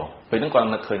បានគេយកពេលហ្នឹងគាត់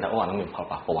នឹកឃើញថាអូអានឹងមានផល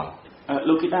ប៉ះពាល់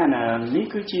លោកគិតថានេះ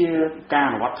គឺជាការ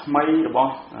អនុវត្តថ្មីរប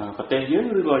ស់ប្រទេសយើង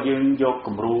ឬក៏យើងយក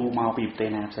គំរូមកពីប្រទេស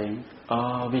ណាផ្សេង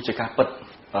វាជាការពិត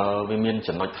វាមាន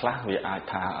ចំណុចខ្លះវាអាច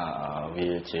ថាវា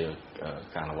ជា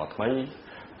ការអនុវត្តថ្មី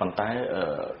ប៉ុន្តែ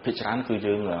ភាគច្រើនគឺ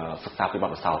យើងសិក្សាពីប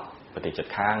ទពិសោធន៍ប្រទេសជិត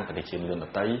ខាងប្រទេសជាមានដ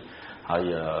ទៃហើយ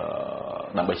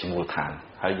ដើម្បីជាមូលដ្ឋាន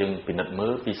ហើយយើងពិនិត្យមើ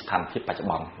លពីស្ថានភាពបច្ចុប្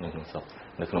បន្ននៅក្នុងស្រុក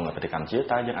នៅក្នុងប្រទេសកម្ពុជា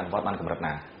តើយើងអនុវត្តបានកម្រិត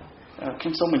ណាខ្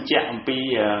ញុំសូមបញ្ជាក់អំពី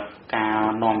ការ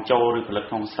នាំចូលឬផលិត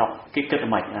ក្នុងស្រុកគេគិតយ៉ា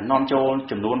ងម៉េចនាំចូល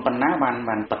ចំនួនប៉ុណ្ណាបាន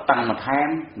បន្តឹងបន្ថែម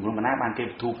ចំនួនប៉ុណ្ណាបានគេ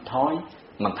បន្ទូបន្ថយ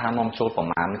មិនថានាំចូលប្រ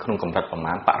មាណក្នុងកម្រិតប្រ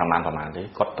មាណបរិមាណប្រមាណទេ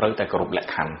គាត់ត្រូវតែគោរពលក្ខ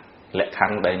ខណ្ឌដែល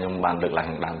ខ្ញុំបានលើកឡើង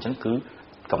ខាងដើមអញ្ចឹងគឺ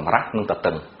កម្រាស់និងត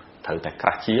តឹងត្រូវតែក្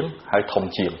រាស់ជាងហើយធំ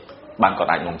ជាងបានគាត់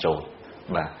អាចនាំចូល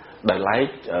បាទដោយឡែក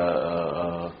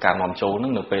ការនាំចូលនឹ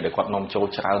ងនៅពេលដែលគាត់នាំចូល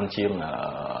ច្រើនជាង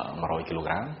100គីឡូ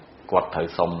ក្រាមគាត់ត្រូវ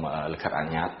សុំលិខិតអនុ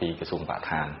ញ្ញាតពីក្រសួងបរិស្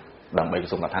ថានដើម្បីក្រ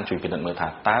សួងបរិស្ថានជួយពិនិត្យមើលថា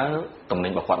តើទំនិ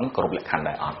ញរបស់គាត់នឹងគ្រប់លក្ខខណ្ឌ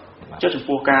ដែរអត់ចុះចំ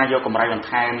ពោះការយកកម្រៃបន្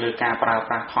ថែមលើការប្រើ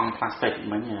ប្រាស់ថង់ប្លាស្ទិក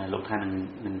មិញលោកថា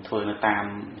នឹងធ្វើនៅតាមម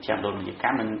ជ្ឈមណ្ឌលពាណិជ្ជក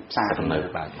ម្មនិងផ្សារទំនើប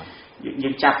បាទយើ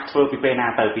ងចាប់ធ្វើពីពេលណា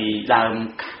ទៅពីដើម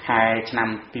ខែឆ្នាំ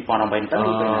2018ទៅ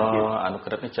ឬពេលណាទៀតអនុក្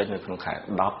រឹត្យនេះចេញនៅក្នុងខែ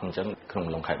10អញ្ចឹងក្នុង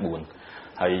អំឡុងខែ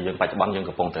4ហើយយើងបច្ចុប្បន្នយើង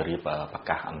កំពុងតែរៀបប្រ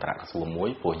កាសអន្តរក្រសួងមួយ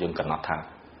ព្រោះយើងកំណត់ថា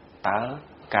តើ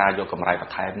ការយកកម្រៃប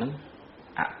ន្ថែមនឹង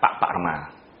បរិមាណ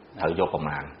ត្រូវយកប្រ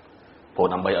មាណព្រោះ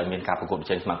ដើម្បីឲ្យមានការប្រកួតប្រ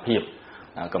ជែងសមត្ថភាព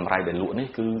កម្រៃដែលលក់នេះ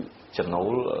គឺចំណូ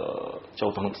លចូល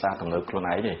ទៅក្នុងផ្សារទំនើបខ្លួន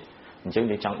ឯងទេអញ្ចឹង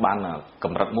យើងចង់បានក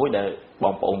ម្រិតមួយដែលប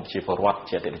ងប្អូនជាពលរដ្ឋ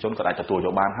ជាអតិថិជនក៏អាចទទួលយ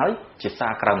កបានហើយជាសា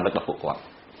រក្រៅរំលឹកដល់ពួកគាត់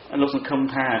លោកសង្ឃឹម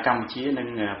ថាកម្ពុជានឹង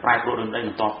ប្រែប្រួលរឿងនេះប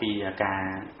ន្ទាប់ពីការ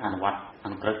អនុវត្តអ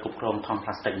នុក្រឹត្យគ្រប់គ្រងថង់ប្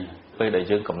លាស្ទិកនេះពេលដែល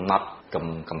យើងកំណត់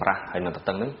កម្រាស់ហើយនៅ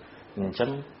តឹងនេះអញ្ចឹង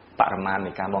បរិមាណ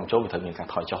នៃការនាំចូលវាត្រូវមានការ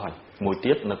ថយចុះហើយមួយ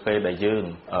ទៀតនៅពេលដែលយើង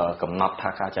កំណត់ថា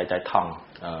ការចែកចាយថង់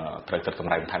ត្រូវគិតក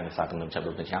ម្រៃបន្ថែមនៃសារទំនិញចាប់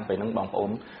ដូចឆ្នាំពេលហ្នឹងបងប្អូ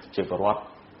នជាពលរដ្ឋ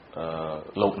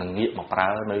លោកនឹងងាកមកប្រើ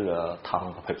នៅថង់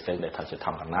ប្រភេទផ្សេងដែលថាជាថ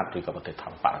ង់កណាត់ឬក៏ប្រភេទថ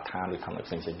ង់បរិស្ថានឬថង់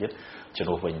ផ្សេងទៀតជំ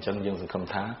នួសវិញអញ្ចឹងយើងសង្ឃឹម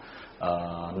ថា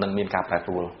នឹងមានការប្រែ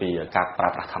ប្រួលពីការប្រើ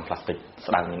ប្រាស់ថង់ប្លាស្ទិក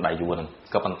ស្ដើងនឹងដៃយួរហ្នឹង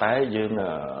ក៏ប៉ុន្តែយើង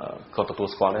ក៏ទទួល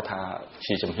ស្គាល់ដែរថា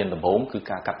ជាជំហានដំបូងគឺ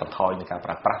ការកាត់បន្ថយនៃការប្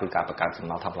រើប្រាស់ឬការបង្កើតសំ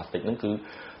ណល់ថង់ប្លាស្ទិកហ្នឹងគឺ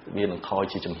វានឹងថយ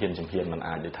ជាជំហានមិន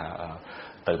អាចដូចថា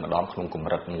ទៅម្ដងក្នុងក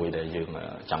ម្រិតមួយដែលយើង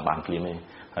ចង់បានភ្លាមទេ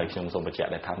ហើយខ្ញុំសូមបញ្ជាក់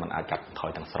ដែរថាมันអាចកាត់បន្ថយ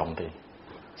ទាំងស្រុងទេ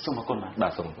សូមអរគុណបា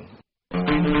ទសូមអរគុណ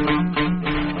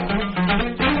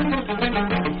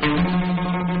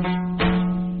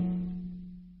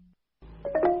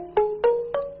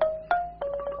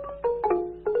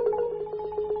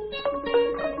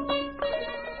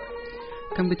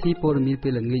កម្មវិធីព័ត៌មានពេ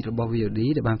លល្ងាចរបស់ VOD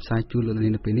ដែលបានផ្សាយជូនលោកនា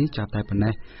ងនៅពេលនេះចាប់តែប៉ុណ្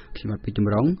ណេះខ្ញុំបាទពីច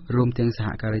ម្រុងរួមទាំងសហ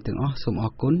ការីទាំងអស់សូមអ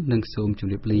រគុណនិងសូមជ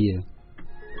ម្រាបលា